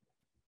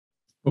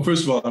 Well,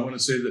 first of all, I want to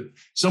say that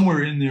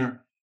somewhere in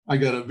there, I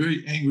got a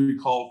very angry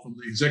call from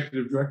the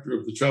executive director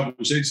of the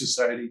Travelers Aid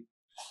Society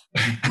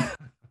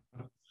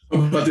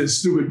about this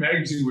stupid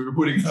magazine we were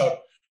putting out,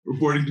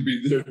 reporting to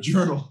be their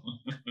journal.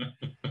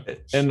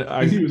 And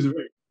he was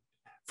very,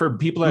 for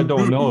people that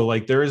don't know,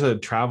 like, there is a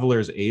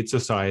Travelers Aid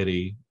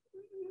Society.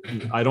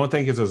 I don't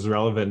think it's as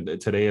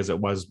relevant today as it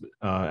was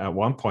at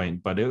one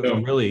point, but it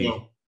really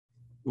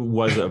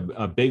was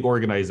a big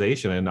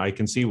organization, and I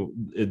can see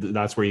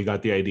that's where you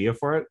got the idea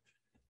for it.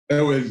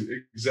 That was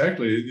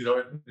exactly, you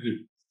know,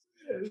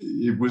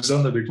 it was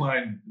on the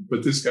decline,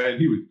 but this guy,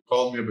 he would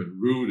call me up and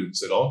rude and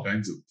said all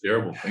kinds of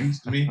terrible things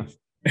to me.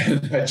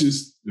 And I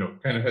just, you know,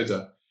 kind of had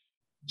to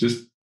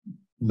just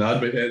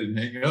nod my head and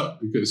hang up,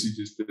 because he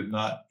just did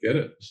not get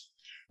it.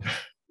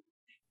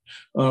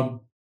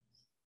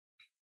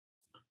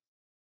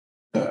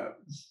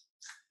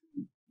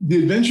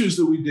 the adventures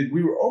that we did,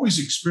 we were always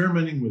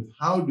experimenting with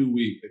how do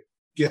we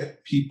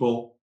get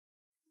people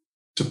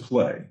to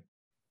play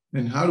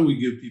and how do we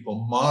give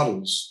people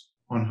models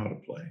on how to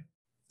play.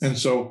 And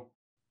so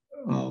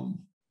if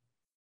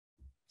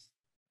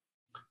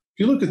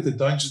you look at the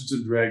Dungeons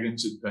and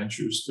Dragons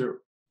adventures,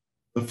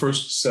 the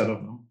first set of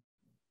them,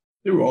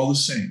 they were all the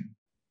same.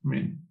 I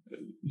mean,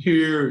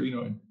 here,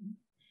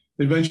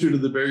 Adventure to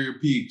the Barrier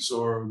Peaks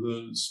or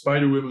the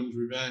Spider Women's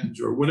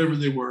Revenge or whatever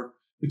they were,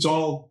 it's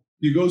all,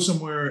 you go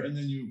somewhere and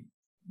then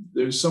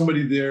there's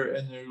somebody there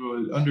and there's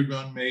an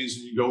underground maze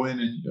and you go in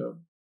and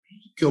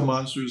kill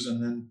monsters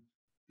and then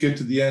get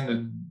to the end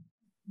and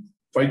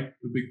fight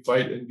the big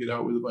fight and get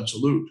out with a bunch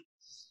of loot.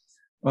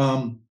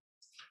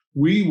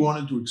 We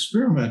wanted to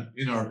experiment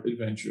in our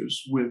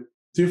adventures with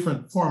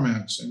different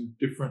formats and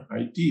different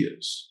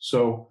ideas.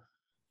 So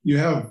you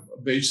have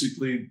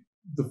basically,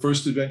 the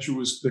first adventure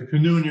was the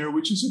Cannoneer,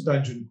 which is a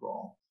dungeon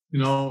crawl,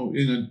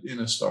 in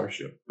a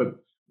starship. But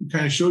we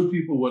kind of showed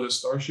people what a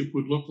starship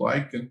would look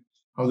like and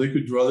how they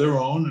could draw their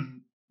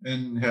own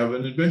and have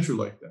an adventure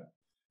like that.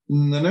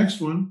 And the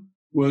next one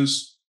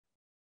was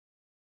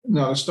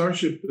not a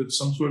starship, but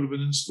some sort of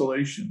an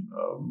installation,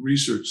 a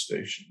research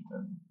station,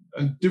 and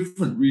a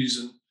different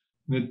reason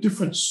and a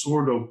different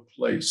sort of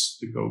place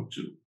to go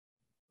to.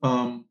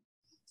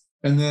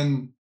 And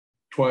then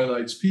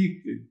Twilight's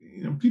Peak,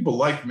 people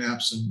like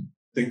maps and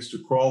things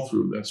to crawl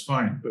through, that's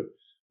fine. But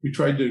we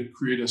tried to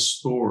create a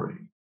story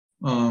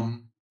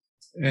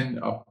and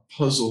a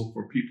puzzle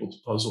for people to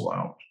puzzle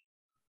out.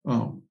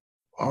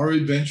 Our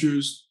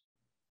adventures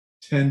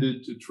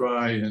tended to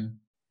try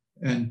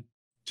and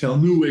tell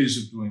new ways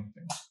of doing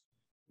things.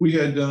 We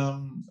had a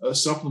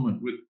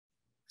supplement with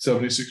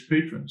 76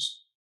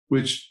 patrons,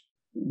 which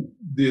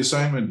the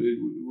assignment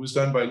was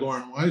done by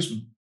Lauren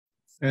Wiseman.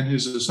 And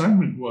his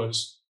assignment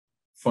was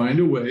find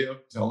a way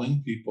of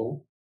telling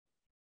people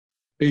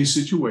a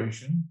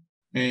situation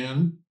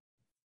and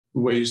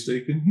ways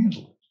they can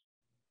handle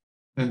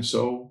it. And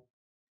so,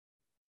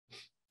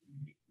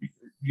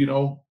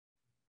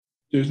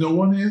 there's no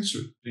one answer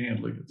to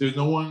handling it. There's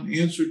no one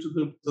answer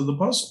to the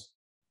puzzle.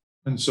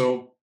 And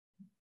so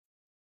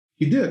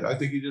he did. I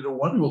think he did a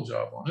wonderful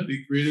job on it.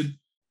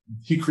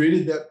 He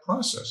created that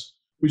process,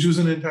 which was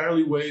an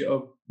entirely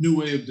new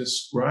way of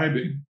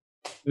describing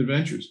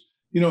adventures.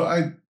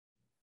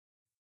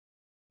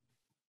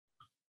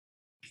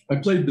 I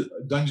played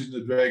Dungeons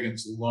and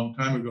Dragons a long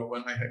time ago,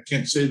 and I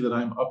can't say that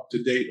I'm up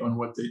to date on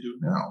what they do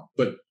now,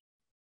 but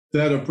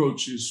that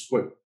approach is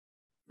what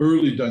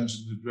early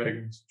Dungeons and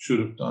Dragons should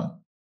have done,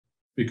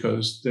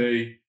 because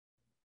they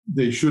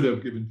should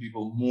have given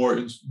people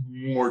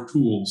more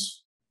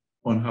tools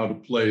on how to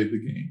play the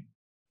game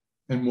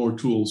and more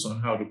tools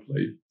on how to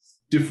play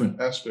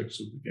different aspects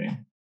of the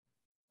game.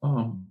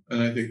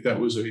 And I think that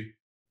was a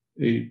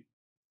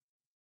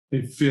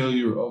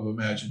failure of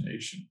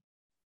imagination.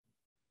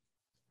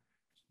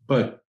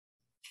 But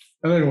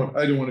I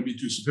don't want to be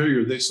too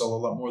superior. They sell a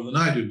lot more than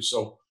I do,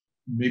 so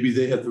maybe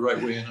they had the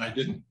right way and I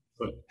didn't.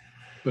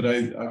 But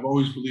I've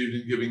always believed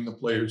in giving the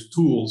players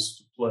tools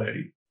to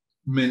play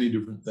many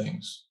different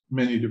things,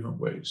 many different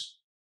ways.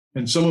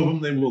 And some of them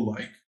they will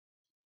like,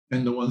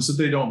 and the ones that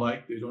they don't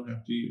like, they don't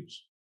have to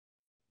use.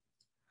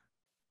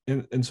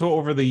 And so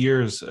over the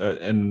years,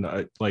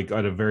 like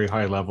at a very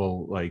high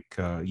level,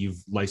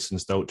 you've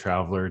licensed out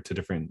Traveller to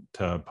different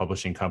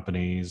publishing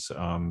companies.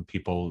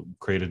 People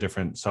created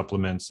different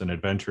supplements and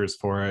adventures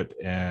for it.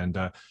 And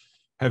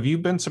have you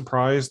been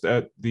surprised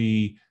at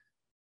the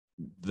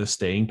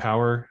staying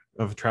power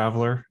of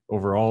Traveller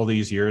over all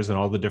these years and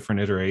all the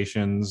different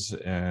iterations,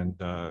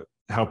 and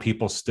how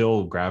people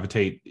still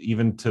gravitate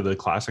even to the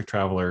classic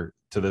Traveller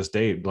to this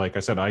day? Like I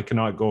said, I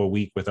cannot go a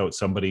week without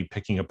somebody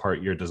picking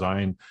apart your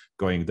design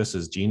going, this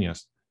is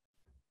genius.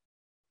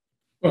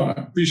 Well,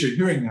 I appreciate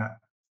hearing that.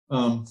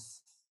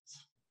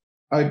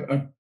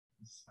 I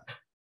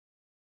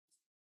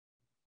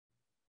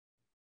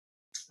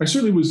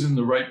certainly was in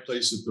the right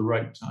place at the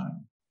right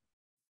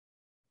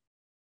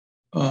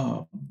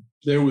time.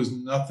 There was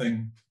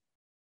nothing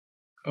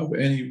of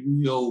any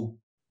real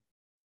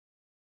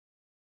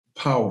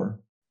power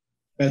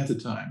at the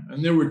time.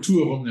 And there were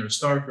two of them there,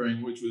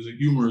 Starfaring, which was a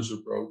humorous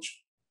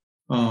approach.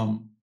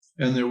 And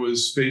there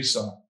was Space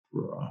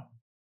Opera.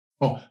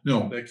 Oh,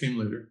 no, that came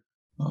later.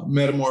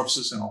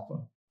 Metamorphosis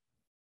Alpha.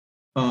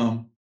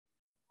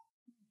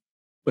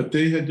 But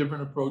they had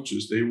different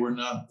approaches. They were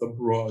not the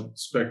broad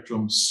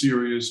spectrum,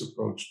 serious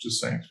approach to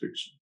science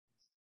fiction.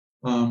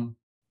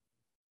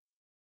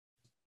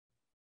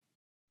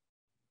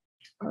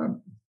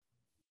 I'm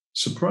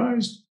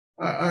surprised.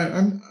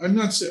 I'm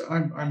not saying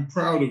I'm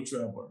proud of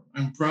Traveller.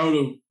 I'm proud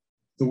of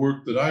the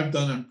work that I've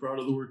done. I'm proud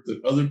of the work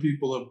that other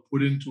people have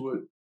put into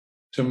it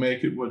to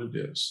make it what it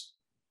is.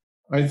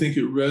 I think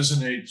it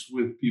resonates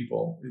with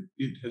people.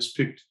 It has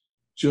picked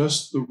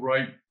just the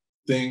right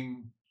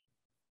thing.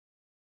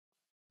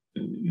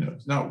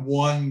 It's not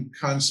one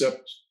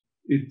concept.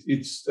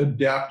 It's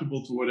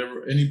adaptable to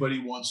whatever anybody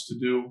wants to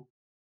do.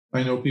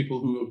 I know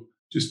people who have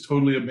just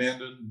totally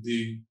abandoned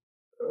the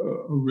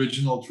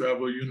original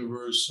Traveller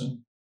universe and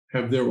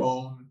have their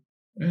own,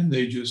 and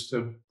they just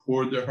have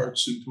poured their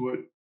hearts into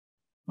it.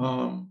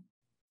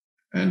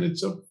 And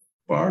it's a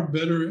far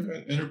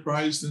better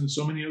enterprise than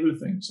so many other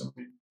things. I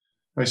mean,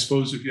 I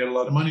suppose if you had a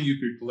lot of money, you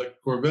could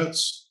collect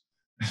Corvettes,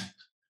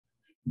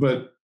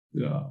 but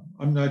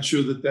I'm not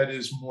sure that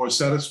is more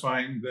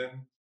satisfying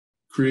than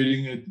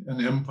creating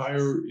an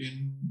empire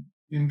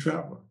in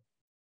Traveller.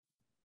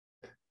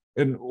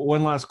 And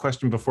one last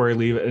question before I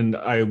leave, and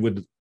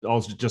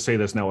I'll just say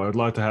this now. I would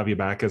love to have you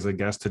back as a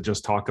guest to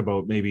just talk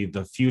about maybe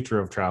the future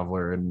of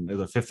Traveller and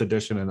the 5th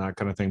edition and that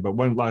kind of thing. But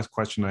one last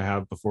question I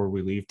have before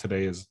we leave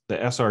today is the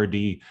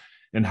SRD,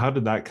 and how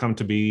did that come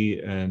to be?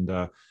 And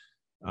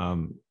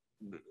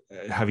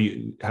have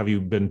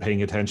you been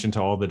paying attention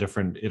to all the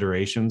different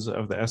iterations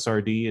of the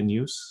SRD in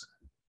use?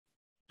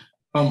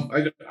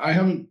 I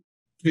haven't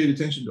paid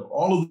attention to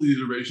all of the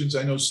iterations.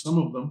 I know some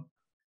of them.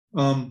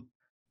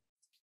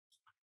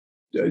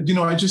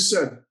 I just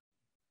said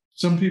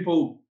some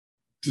people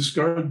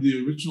discard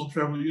the original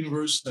Traveller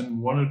universe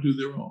and want to do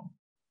their own.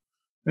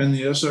 And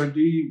the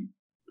SRD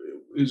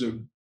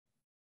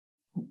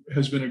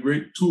has been a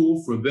great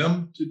tool for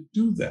them to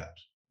do that.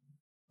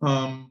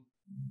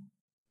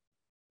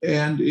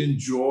 And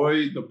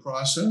enjoy the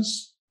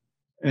process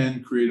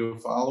and create a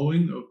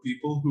following of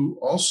people who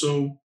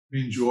also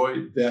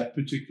enjoy that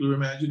particular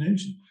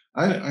imagination.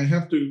 I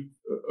have to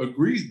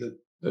agree that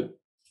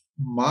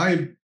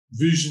my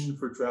vision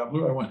for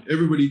Traveller, I want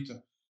everybody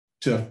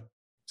to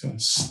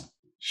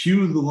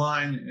hew the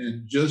line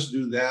and just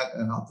do that.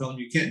 And I'll tell them,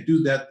 you can't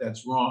do that,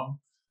 that's wrong.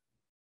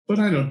 But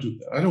I don't do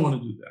that. I don't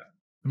want to do that.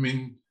 I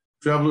mean,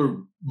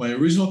 Traveller, my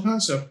original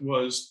concept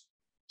was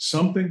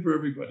something for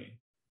everybody.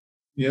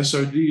 The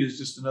SRD is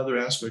just another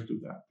aspect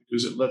of that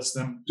because it lets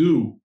them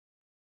do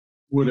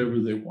whatever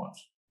they want.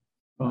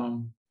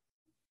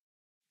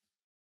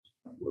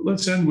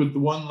 Let's end with the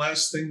one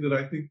last thing that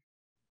I think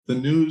the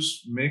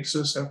news makes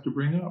us have to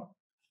bring up.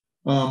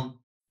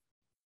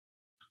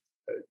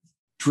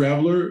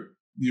 Traveller,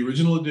 the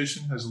original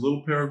edition, has a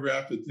little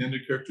paragraph at the end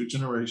of character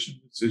generation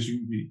that says you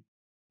can be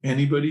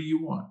anybody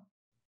you want,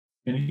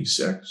 any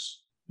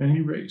sex,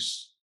 any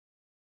race.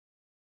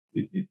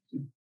 It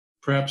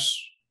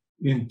perhaps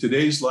in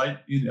today's light,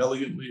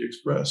 inelegantly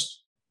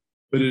expressed,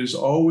 but it has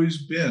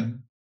always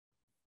been,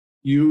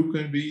 you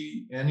can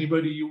be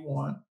anybody you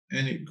want.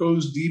 And it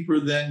goes deeper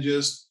than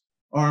just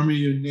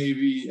Army and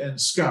Navy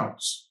and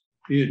Scouts.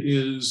 It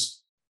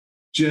is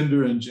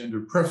gender and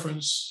gender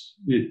preference.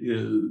 It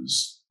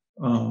is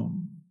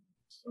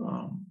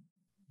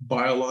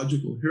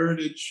biological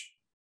heritage.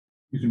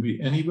 You can be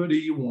anybody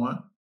you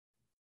want.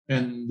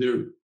 And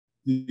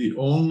the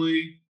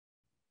only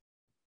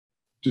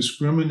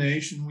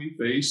discrimination we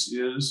face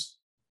is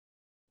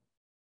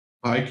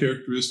high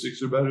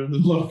characteristics are better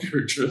than low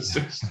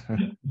characteristics.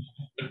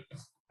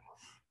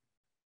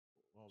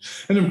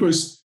 And of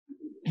course,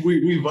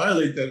 we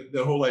violate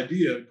that whole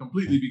idea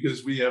completely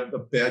because we have the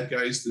bad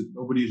guys that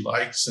nobody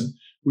likes, and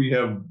we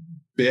have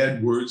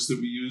bad words that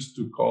we use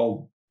to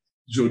call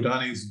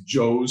Giordani's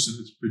Joes, and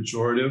it's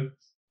pejorative.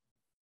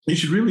 You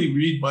should really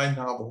read my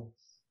novel.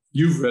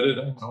 You've read it,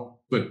 I know,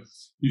 but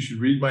you should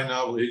read my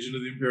novel, Agent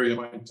of the Imperium.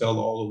 I tell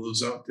all of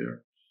those out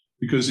there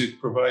because it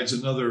provides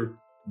another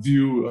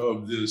view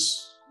of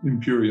this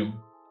Imperium.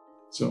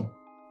 So,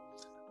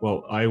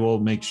 well, I will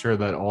make sure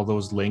that all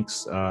those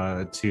links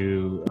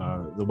to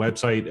the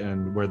website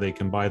and where they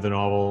can buy the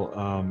novel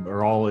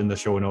are all in the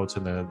show notes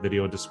and the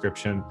video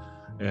description.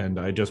 And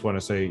I just want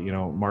to say,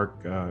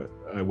 Mark,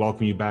 I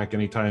welcome you back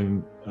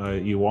anytime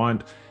you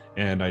want.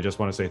 And I just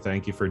want to say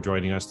thank you for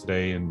joining us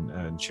today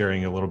and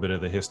sharing a little bit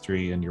of the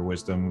history and your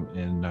wisdom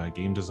in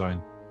game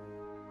design.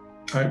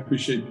 I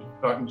appreciate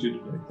talking to you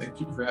today. Thank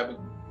you for having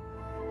me.